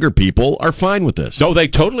of the younger people are fine with this. No, they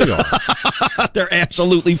totally are. They're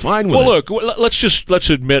absolutely fine with it. Well, look, let's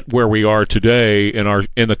admit where we are today in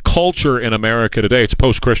the culture in America today. It's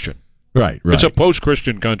post-Christian. Right. It's a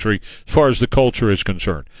post-Christian country as far as the culture is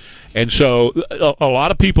concerned. And so a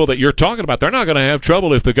lot of people that you're talking about, they're not going to have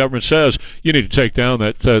trouble if the government says you need to take down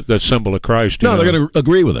that symbol of Christ. No, they're going to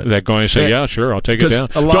agree with it. They're going to say, yeah, sure, I'll take it down.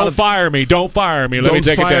 Don't fire me. Let me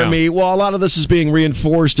take it down. Well, a lot of this is being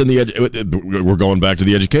reinforced in we're going back to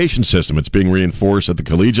the education system. It's being reinforced at the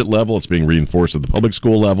collegiate level. It's being reinforced at the public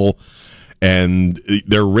school level. And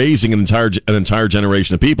they're raising an entire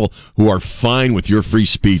generation of people who are fine with your free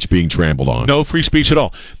speech being trampled on. No free speech at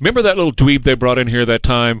all. Remember that little dweeb they brought in here that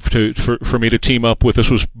time for me to team up with? This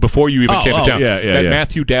was before you even came to town. Yeah.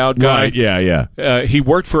 Matthew Dowd guy. Right, yeah. He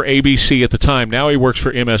worked for ABC at the time. Now he works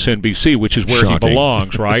for MSNBC, which is where he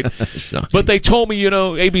belongs, right? But they told me,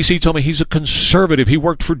 ABC told me he's a conservative. He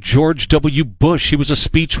worked for George W. Bush. He was a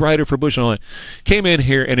speechwriter for Bush and all that. Came in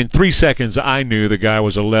here, and in 3 seconds, I knew the guy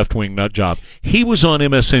was a left-wing nut job. He was on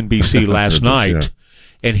MSNBC last night,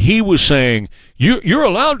 and he was saying, you're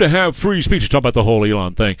allowed to have free speech. Talk about the whole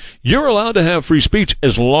Elon thing. You're allowed to have free speech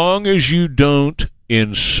as long as you don't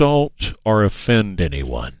insult or offend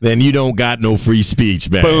anyone. Then you don't got no free speech,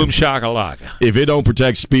 man. Boom shakalaka. If it don't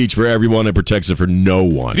protect speech for everyone, it protects it for no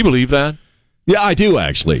one. Do you believe that? Yeah, I do,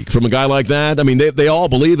 actually. From a guy like that, I mean, they all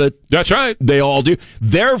believe it. That's right. They all do.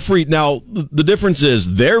 They're free. Now, the difference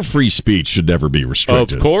is their free speech should never be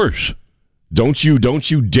restricted. Of course. Don't you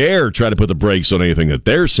dare try to put the brakes on anything that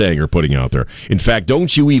they're saying or putting out there. In fact,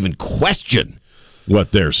 don't you even question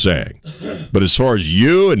what they're saying. But as far as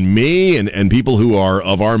you and me and people who are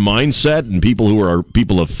of our mindset and people who are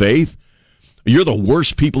people of faith, you're the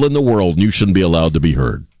worst people in the world, and you shouldn't be allowed to be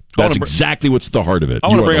heard. That's exactly what's at the heart of it. I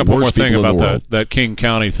want to bring up one more thing about that King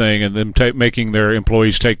County thing and them making their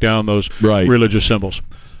employees take down those religious symbols.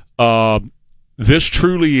 This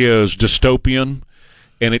truly is dystopian.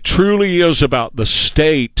 And it truly is about the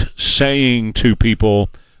state saying to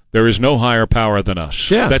people, there is no higher power than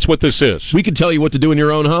us. Yeah. That's what this is. We can tell you what to do in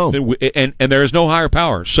your own home. And there is no higher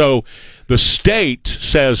power. So the state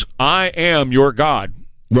says, I am your God.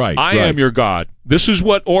 Right. I am your God. This is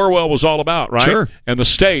what Orwell was all about, right? Sure. And the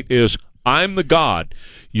state is, I'm the God.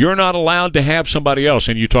 You're not allowed to have somebody else.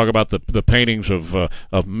 And you talk about the paintings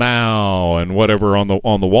of Mao and whatever on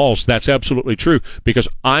the walls. That's absolutely true because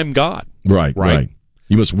I'm God. Right.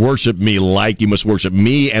 You must worship me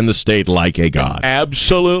and the state like a god.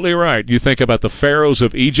 Absolutely right. You think about the pharaohs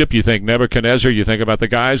of Egypt, you think Nebuchadnezzar, you think about the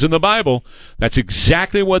guys in the Bible. That's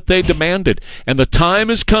exactly what they demanded. And the time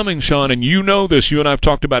is coming, Sean, and you know this. You and I have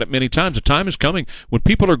talked about it many times. The time is coming when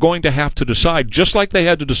people are going to have to decide, just like they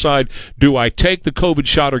had to decide, do I take the COVID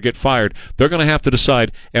shot or get fired? They're going to have to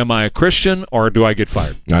decide, am I a Christian or do I get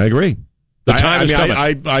fired? I agree. The time is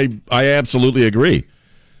coming. I absolutely agree.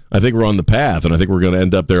 I think we're on the path, and I think we're going to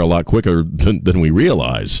end up there a lot quicker than we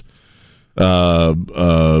realize. I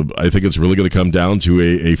think it's really going to come down to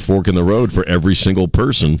a fork in the road for every single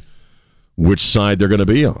person, which side they're going to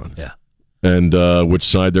be on, and which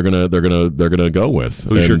side they're going to go with.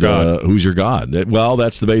 Who's your God? Who's your God? Well,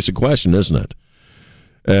 that's the basic question, isn't it?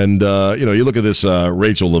 And you look at this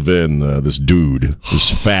Rachel Levin, this dude,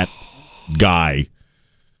 this fat guy,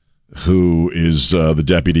 who is the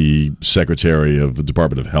deputy secretary of the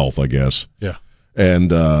Department of Health, I guess. Yeah.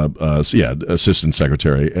 And, assistant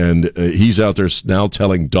secretary. And he's out there now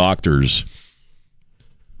telling doctors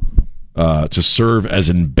to serve as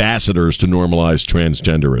ambassadors to normalize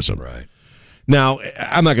transgenderism. Right. Now,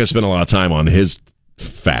 I'm not going to spend a lot of time on his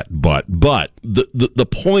fat butt, but the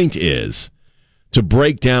point is to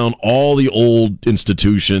break down all the old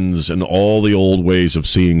institutions and all the old ways of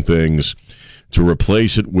seeing things, to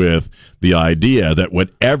replace it with the idea that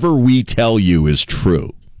whatever we tell you is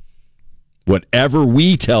true. Whatever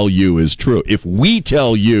we tell you is true. If we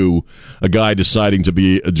tell you a guy deciding to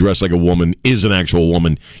be dressed like a woman is an actual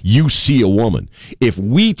woman, you see a woman. If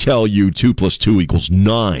we tell you 2 + 2 =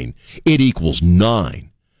 9, it equals 9.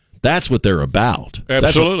 That's what they're about. Absolutely.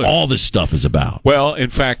 That's what all this stuff is about. Well,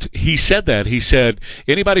 in fact, he said that. He said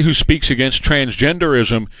anybody who speaks against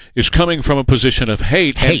transgenderism is coming from a position of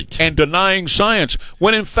hate. And denying science,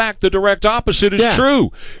 when in fact the direct opposite is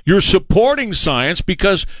true. You're supporting science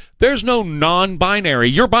because there's no non-binary.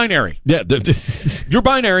 You're binary. Yeah, You're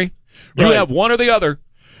binary. You Right. have one or the other.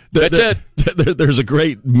 That's it. There's a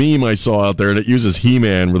great meme I saw out there, and it uses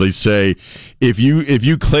He-Man, where they say, if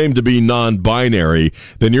you claim to be non-binary,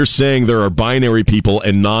 then you're saying there are binary people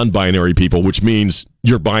and non-binary people, which means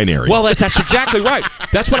you're binary. Well, that's exactly right.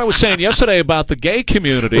 That's what I was saying yesterday about the gay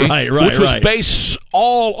community, which was based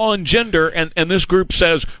all on gender, and this group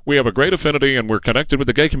says we have a great affinity and we're connected with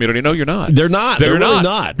the gay community. No, you're not. They're not. They're really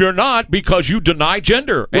not. You're not, because you deny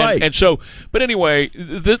gender. And so, but anyway,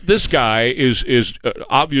 this guy is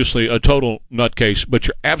obviously a total nutcase, but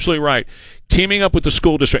you're absolutely right. Teaming up with the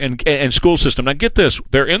school district and school system. Now, get this.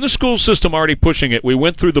 They're in the school system already pushing it. We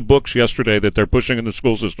went through the books yesterday that they're pushing in the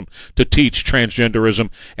school system to teach transgenderism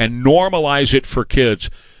and normalize it for kids.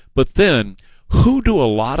 But then, who do a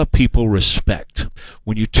lot of people respect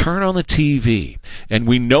when you turn on the TV? And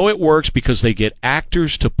we know it works because they get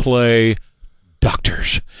actors to play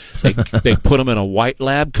doctors. They put them in a white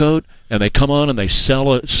lab coat, and they come on and they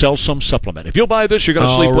sell some supplement. If you'll buy this, you're going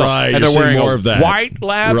to sleep well. Right. And they're wearing more a of that. white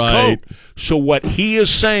lab coat. So what he is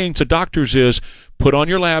saying to doctors is, put on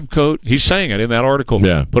your lab coat. He's saying it in that article.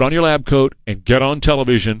 Yeah. Put on your lab coat and get on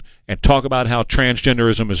television and talk about how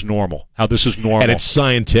transgenderism is normal, how this is normal. And it's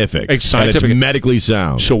scientific. It's scientific. And it's medically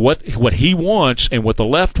sound. So what he wants and what the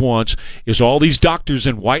left wants is all these doctors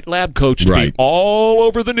in white lab coats to be all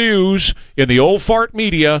over the news in the old fart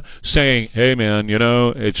media saying, "Hey man,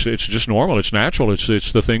 it's just normal. It's natural.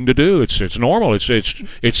 It's the thing to do. It's normal.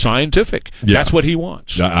 It's scientific." Yeah. That's what he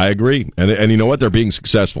wants. I agree. And you know what? They're being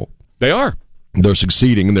successful. They are. They're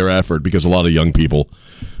succeeding in their effort because a lot of young people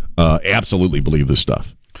absolutely believe this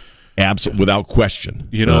stuff. Without question.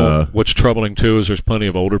 What's troubling, too, is there's plenty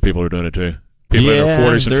of older people who are doing it, too. People in their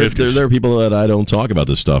 40s and 50s. There are people that I don't talk about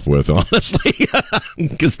this stuff with, honestly,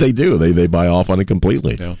 because they do. They buy off on it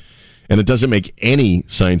completely. Yeah. And it doesn't make any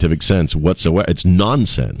scientific sense whatsoever. It's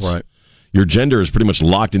nonsense. Right. Your gender is pretty much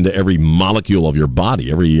locked into every molecule of your body,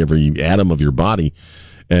 every atom of your body.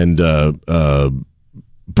 And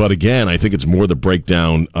but again, I think it's more the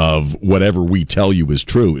breakdown of whatever we tell you is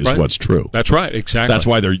true is what's true. That's right, exactly. That's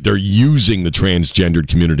why they're using the transgendered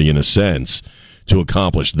community in a sense to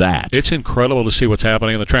accomplish that. It's incredible to see what's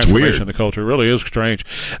happening in the transformation of the culture. It really is strange.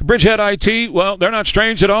 Bridgehead IT, well, they're not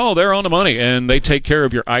strange at all. They're on the money, and they take care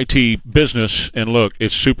of your IT business. And look,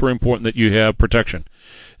 it's super important that you have protection,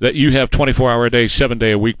 that you have 24-hour-a-day,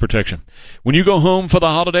 7-day-a-week protection. When you go home for the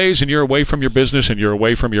holidays and you're away from your business and you're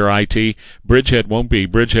away from your IT, Bridgehead won't be.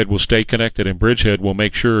 Bridgehead will stay connected, and Bridgehead will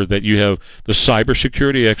make sure that you have the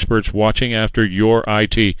cybersecurity experts watching after your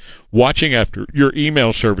IT, watching after your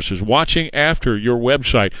email services, watching after your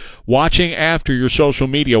website, watching after your social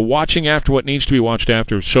media, watching after what needs to be watched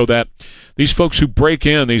after, so that these folks who break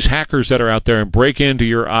in, these hackers that are out there and break into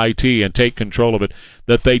your IT and take control of it,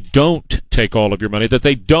 that they don't take all of your money, that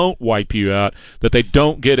they don't wipe you out, that they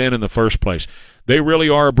don't get in the first place. They really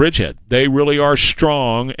are a Bridgehead. They really are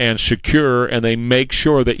strong and secure, and they make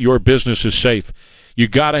sure that your business is safe. You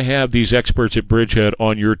got to have these experts at Bridgehead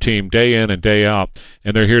on your team day in and day out,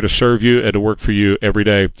 and they're here to serve you and to work for you every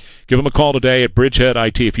day. Give them a call today at Bridgehead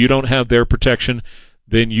IT. If you don't have their protection,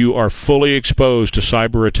 then you are fully exposed to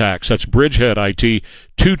cyber attacks. That's Bridgehead IT,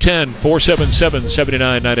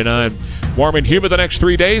 210-477-7999. Warm and humid the next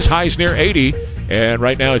 3 days, highs near 80, and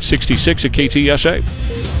right now it's 66 at KTSA.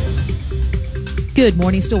 Good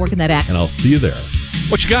morning, still working that act. And I'll see you there.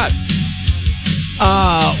 What you got?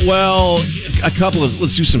 Well, a couple of,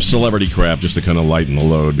 let's do some celebrity crap just to kind of lighten the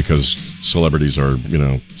load, because celebrities are,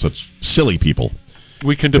 such silly people.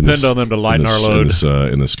 We can depend on them to lighten our load.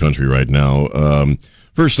 In this country right now.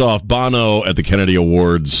 First off, Bono at the Kennedy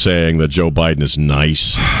Awards saying that Joe Biden is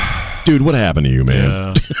nice. Dude, what happened to you,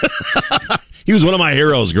 man? Yeah. He was one of my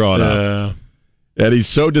heroes growing up. And he's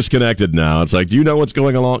so disconnected now. It's like, do you know what's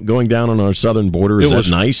going down on our southern border? Is that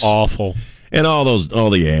nice? Awful. And all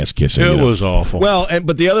the ass kissing. It was awful. Well,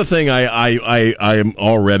 but the other thing I am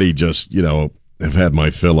already just, have had my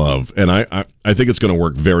fill of, and I think it's going to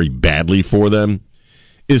work very badly for them,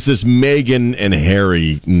 is this Meghan and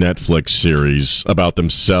Harry Netflix series about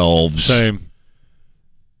themselves. Same.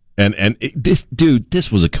 And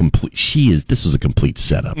this was a complete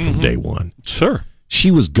setup from day one. Sure.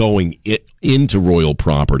 She was going onto royal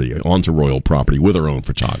property with her own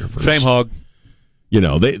photographers. Fame hog.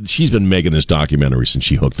 She's been making this documentary since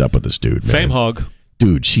she hooked up with this dude, man. Fame hog.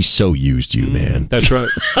 dude, she so used you, man. That's right.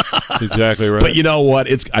 That's exactly right. But you know what?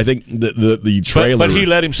 I think the trailer. But he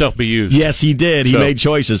let himself be used. Yes, he did. He made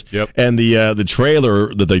choices. Yep. And the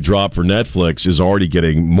trailer that they dropped for Netflix is already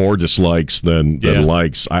getting more dislikes than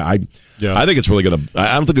likes. I think it's really going to.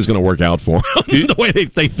 I don't think it's going to work out for him the way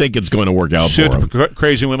they think it's going to work out for him.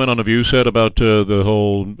 Crazy women on The View said about the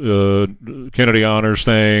whole Kennedy honors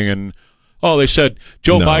thing, and they said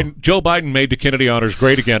Joe Biden made the Kennedy honors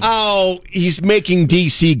great again. Oh, he's making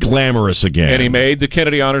D.C. glamorous again, and he made the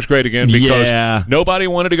Kennedy honors great again because nobody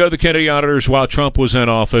wanted to go to the Kennedy honors while Trump was in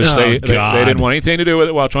office. They didn't want anything to do with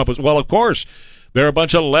it while Trump was. Well, of course. There are a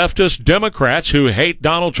bunch of leftist Democrats who hate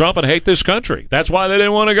Donald Trump and hate this country. That's why they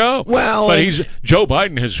didn't want to go. Well, but Joe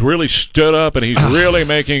Biden has really stood up, and he's really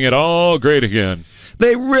making it all great again.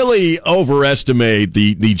 They really overestimate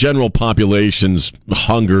the general population's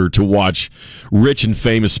hunger to watch rich and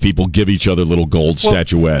famous people give each other little gold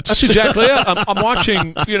statuettes. That's exactly it. I'm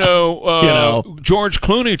watching, George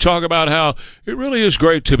Clooney talk about how it really is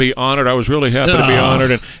great to be honored. I was really happy to be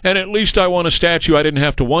honored, and at least I won a statue. I didn't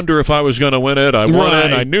have to wonder if I was going to win it. I won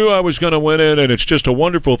it. I knew I was going to win it, and it's just a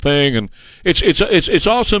wonderful thing. And it's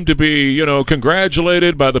awesome to be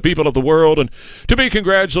congratulated by the people of the world, and to be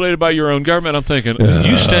congratulated by your own government. I'm thinking.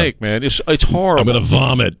 You stink, man. It's horrible. I'm going to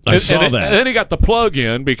vomit. I saw that. And then he got the plug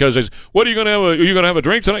in because what are you going to have? Are you going to have a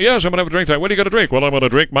drink tonight? Yes, I'm going to have a drink tonight. What are you going to drink? Well, I'm going to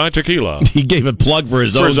drink my tequila. He gave a plug for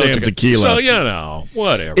his own damn tequila. So,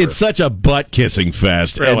 whatever. It's such a butt-kissing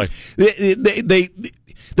fest. Really.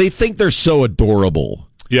 They think they're so adorable.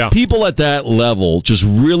 Yeah. People at that level just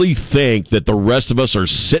really think that the rest of us are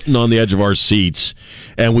sitting on the edge of our seats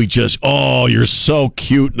and we just, you're so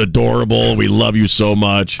cute and adorable and we love you so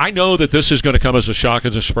much. I know that this is going to come as a shock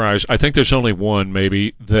and a surprise. I think there's only one,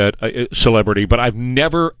 maybe, that celebrity, but I've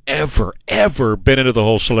never, ever, ever been into the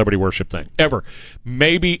whole celebrity worship thing. Ever.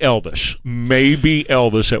 Maybe Elvis. Maybe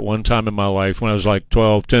Elvis at one time in my life when I was like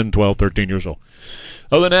 10, 12, 13 years old.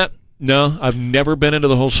 Other than that, no, I've never been into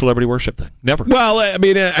the whole celebrity worship thing. Never. Well, I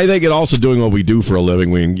mean, I think it also doing what we do for a living.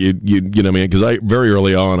 You know, what I mean, because very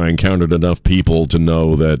early on, I encountered enough people to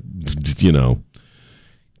know that,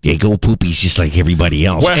 they go poopies just like everybody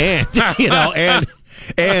else. Well,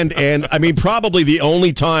 and I mean, probably the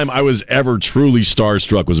only time I was ever truly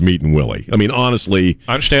starstruck was meeting Willie. I mean, honestly,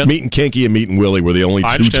 I understand. Meeting Kinky and meeting Willie were the only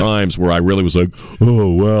two times where I really was like, oh,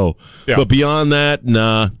 wow. Yeah. But beyond that,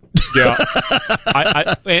 nah. Yeah,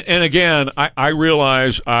 and again, I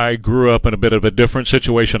realize I grew up in a bit of a different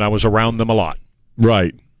situation. I was around them a lot.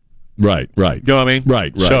 Right. You know what I mean?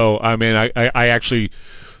 Right. So, I mean, I actually,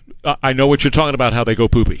 I know what you're talking about, how they go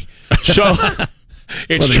poopy. So,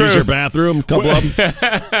 it's true. Use your bathroom, a couple of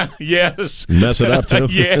them? Yes. Mess it up, too?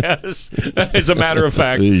 Yes, as a matter of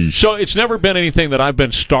fact. So, it's never been anything that I've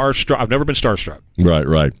been starstruck. I've never been starstruck.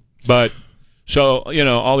 Right. But, so,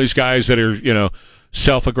 all these guys that are,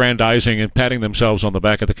 self-aggrandizing and patting themselves on the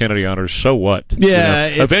back of the Kennedy honors, so what? Yeah.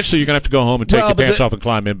 Eventually you're going to have to go home and take your pants off and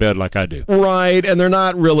climb in bed like I do. Right, and they're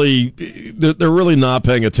really not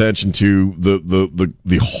paying attention to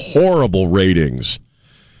the horrible ratings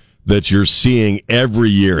that you're seeing every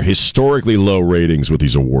year, historically low ratings with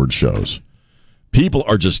these award shows. People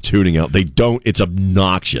are just tuning out. It's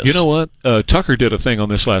obnoxious. You know what? Tucker did a thing on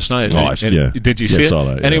this last night. Did you see it? I saw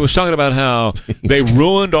that, And he was talking about how they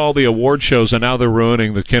ruined all the award shows, and now they're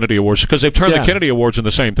ruining the Kennedy Awards because they've turned the Kennedy Awards into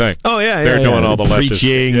the same thing. Oh, yeah. They're doing all the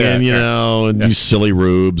preaching and these silly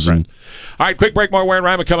rubes. Right. And all right, quick break. More Ware and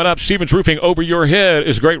Ryman coming up. Stevens Roofing over your head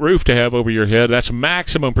is a great roof to have over your head. That's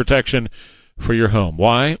maximum protection for your home.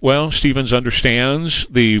 Why? Well, Stevens understands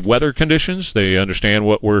the weather conditions. They understand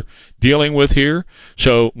what we're dealing with here.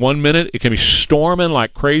 So 1 minute, it can be storming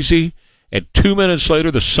like crazy, and 2 minutes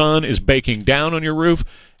later, the sun is baking down on your roof.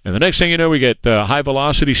 And the next thing you know, we get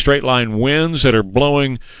high-velocity straight-line winds that are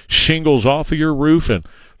blowing shingles off of your roof and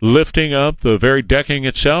lifting up the very decking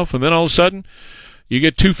itself. And then all of a sudden, you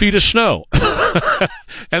get 2 feet of snow.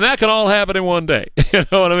 And that can all happen in one day. You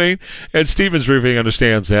know what I mean? And Stevens Roofing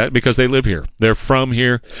understands that because they live here. They're from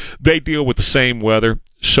here. They deal with the same weather.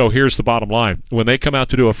 So here's the bottom line. When they come out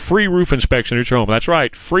to do a free roof inspection at your home, that's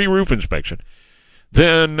right, free roof inspection,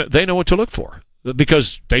 then they know what to look for.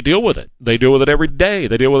 Because they deal with it. They deal with it every day.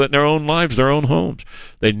 They deal with it in their own lives, their own homes.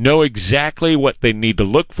 They know exactly what they need to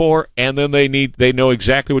look for, and then they know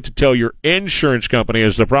exactly what to tell your insurance company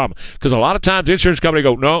is the problem. Because a lot of times the insurance company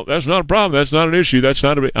go, no, that's not a problem. That's not an issue. That's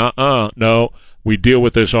not a no. We deal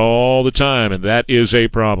with this all the time, and that is a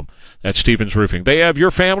problem. That's Stevens Roofing. They have your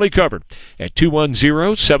family covered at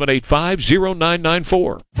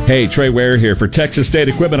 210-785-0994. Hey, Trey Ware here for Texas State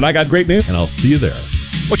Equipment, and I got great news, and I'll see you there.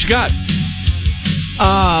 What you got?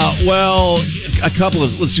 Well,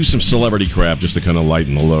 let's do some celebrity crap just to kind of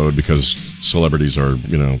lighten the load because celebrities are,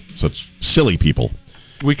 such silly people.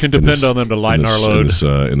 We can depend on them to lighten our load.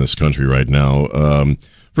 In this country right now.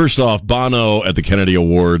 First off, Bono at the Kennedy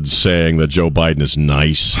Awards saying that Joe Biden is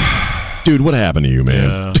nice. Dude, what happened to you,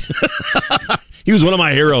 man? Yeah. He was one of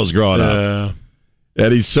my heroes growing up.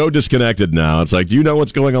 And he's so disconnected now. It's like, do you know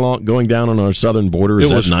what's going down on our southern border? Is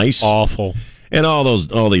that nice? Awful. And all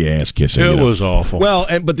the ass kissing. It was awful. Well,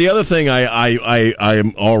 but the other thing I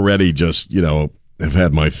am already just, have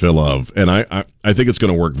had my fill of, and I think it's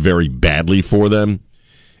going to work very badly for them,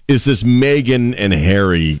 is this Meghan and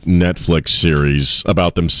Harry Netflix series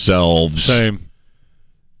about themselves. Same.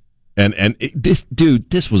 And this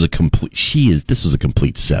was a complete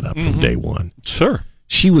setup from day one. Sure.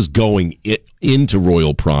 She was going onto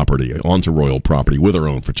royal property with her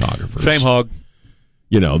own photographers. Fame hog.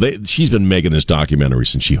 She's been making this documentary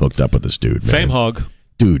since she hooked up with this dude, man. Fame hog.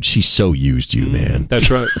 Dude, she so used you, man.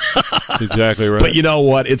 That's right. That's exactly right. But you know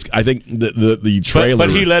what? I think the trailer.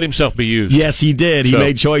 But he let himself be used. Yes, he did. He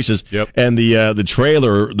made choices. Yep. And the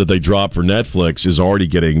trailer that they dropped for Netflix is already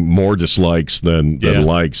getting more dislikes than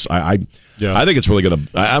likes. I think it's really gonna.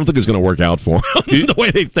 I don't think it's gonna work out for them the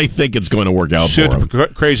way they think it's going to work out for them.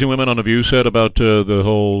 Crazy women on The View said about the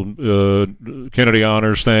whole Kennedy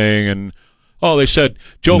honors thing and. Oh, they said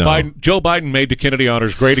Joe Biden made the Kennedy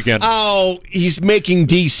honors great again. Oh, he's making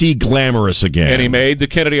D.C. glamorous again. And he made the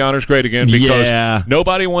Kennedy honors great again because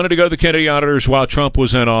nobody wanted to go to the Kennedy honors while Trump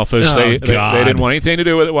was in office. Oh, they didn't want anything to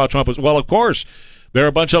do with it while Trump was. Well, of course, there are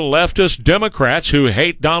a bunch of leftist Democrats who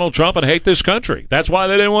hate Donald Trump and hate this country. That's why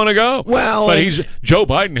they didn't want to go. Well, but Joe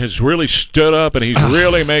Biden has really stood up and he's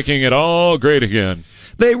really making it all great again.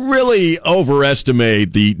 They really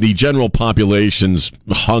overestimate the general population's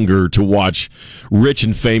hunger to watch rich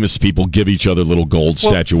and famous people give each other little gold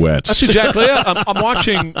statuettes. That's exactly it. I'm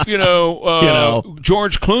watching,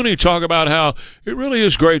 George Clooney talk about how it really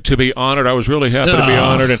is great to be honored. I was really happy to be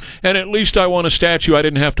honored, and at least I won a statue. I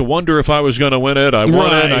didn't have to wonder if I was going to win it. I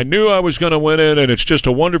won it. I knew I was going to win it, and it's just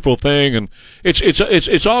a wonderful thing. And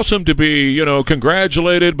it's awesome to be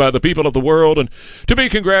congratulated by the people of the world, and to be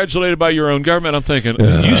congratulated by your own government. I'm thinking.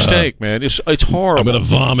 You stink, man. It's horrible. I'm going to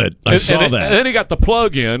vomit. I saw that. And then he got the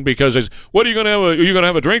plug in because what are you going to have? Are you going to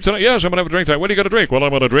have a drink tonight? Yes, I'm going to have a drink tonight. What are you going to drink? Well, I'm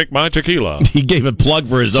going to drink my tequila. He gave a plug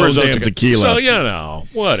for his own damn tequila. So,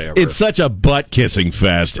 whatever. It's such a butt-kissing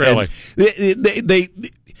fest. Really.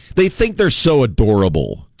 They think they're so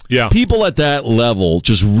adorable. Yeah. People at that level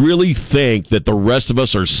just really think that the rest of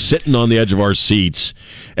us are sitting on the edge of our seats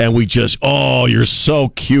and we just, you're so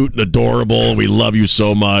cute and adorable and we love you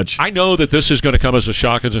so much. I know that this is going to come as a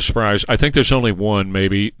shock and a surprise. I think there's only one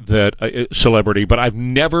maybe that celebrity, but I've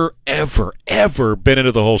never, ever, ever been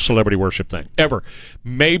into the whole celebrity worship thing. Ever.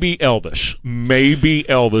 Maybe Elvis. Maybe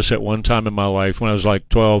Elvis at one time in my life when I was like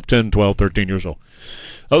 10, 12, 13 years old.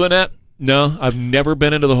 Other than that, no, I've never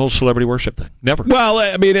been into the whole celebrity worship thing. Never. Well,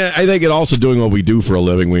 I mean, I think it also doing what we do for a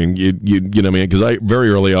living. You know what I mean? Because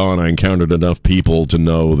very early on, I encountered enough people to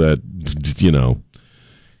know that,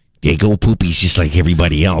 they go poopies just like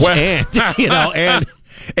everybody else. Well,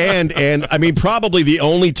 and I mean, probably the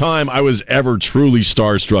only time I was ever truly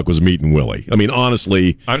starstruck was meeting Willie. I mean,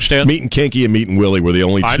 honestly, I understand. Meeting Kinky and meeting Willie were the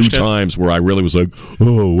only two times where I really was like,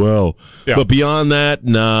 oh, wow. Yeah. But beyond that,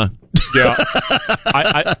 nah. Yeah.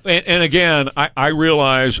 And again, I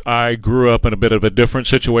realize I grew up in a bit of a different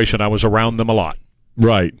situation. I was around them a lot.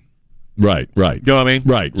 Right. You know what I mean?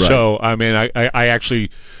 Right. So, I mean, I actually,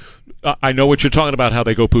 I know what you're talking about, how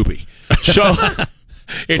they go poopy. So,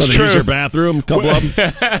 it's true. Use your bathroom, a couple of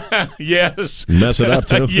them? Yes. Mess it up,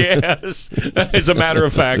 too? Yes. As a matter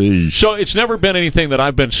of fact. So, it's never been anything that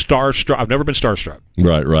I've been starstruck. I've never been starstruck.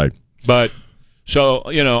 Right. But, so,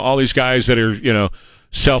 all these guys that are,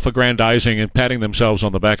 self-aggrandizing and patting themselves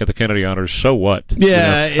on the back of the Kennedy honors, so what?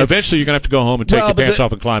 Yeah. Eventually you're going to have to go home and take your pants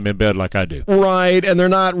off and climb in bed like I do. Right, and they're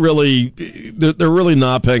really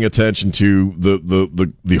not paying attention to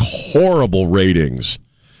the horrible ratings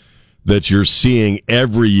that you're seeing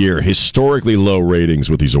every year, historically low ratings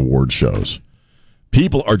with these award shows.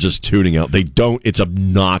 People are just tuning out. It's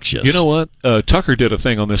obnoxious. You know what? Tucker did a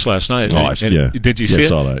thing on this last night. Did you see it? I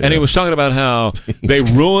saw that, yeah. And he was talking about how they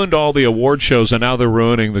ruined all the award shows and now they're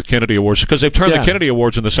ruining the Kennedy Awards because they've turned the Kennedy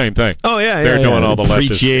Awards into the same thing. Oh, yeah. They're doing all the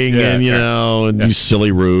preaching and these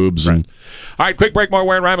silly rubes. Right. And all right, quick break. More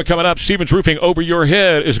Ware and Ryman coming up. Stevens Roofing over your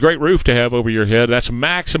head is a great roof to have over your head. That's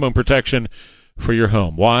maximum protection for your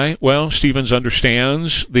home. Why? Well, Stevens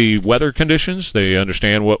understands the weather conditions. They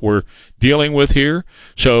understand what we're dealing with here.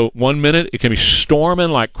 So 1 minute it can be storming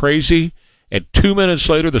like crazy, and 2 minutes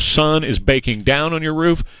later the sun is baking down on your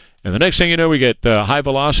roof, And the next thing you know, we get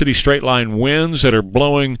high-velocity straight-line winds that are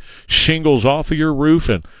blowing shingles off of your roof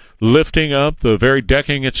and lifting up the very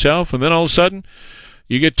decking itself. And then all of a sudden,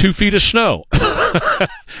 you get 2 feet of snow.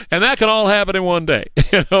 And that can all happen in one day.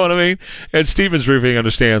 You know what I mean? And Stevens Roofing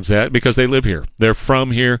understands that because they live here. They're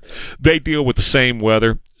from here. They deal with the same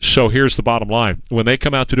weather. So here's the bottom line. When they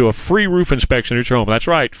come out to do a free roof inspection at your home, that's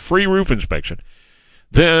right, free roof inspection,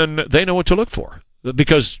 then they know what to look for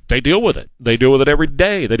because they deal with it. They deal with it every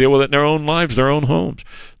day. They deal with it in their own lives, their own homes.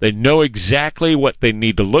 They know exactly what they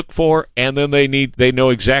need to look for, and then they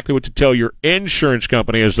know exactly what to tell your insurance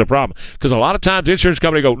company is the problem. Because a lot of times the insurance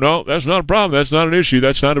company go, no, that's not a problem. That's not an issue.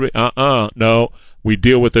 That's not a no. We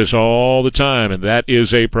deal with this all the time, and that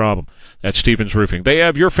is a problem. That's Stevens Roofing. They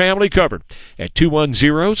have your family covered at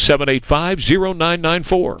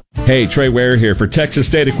 210-785-0994. Hey, Trey Ware here for Texas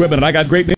State Equipment, and I got great news.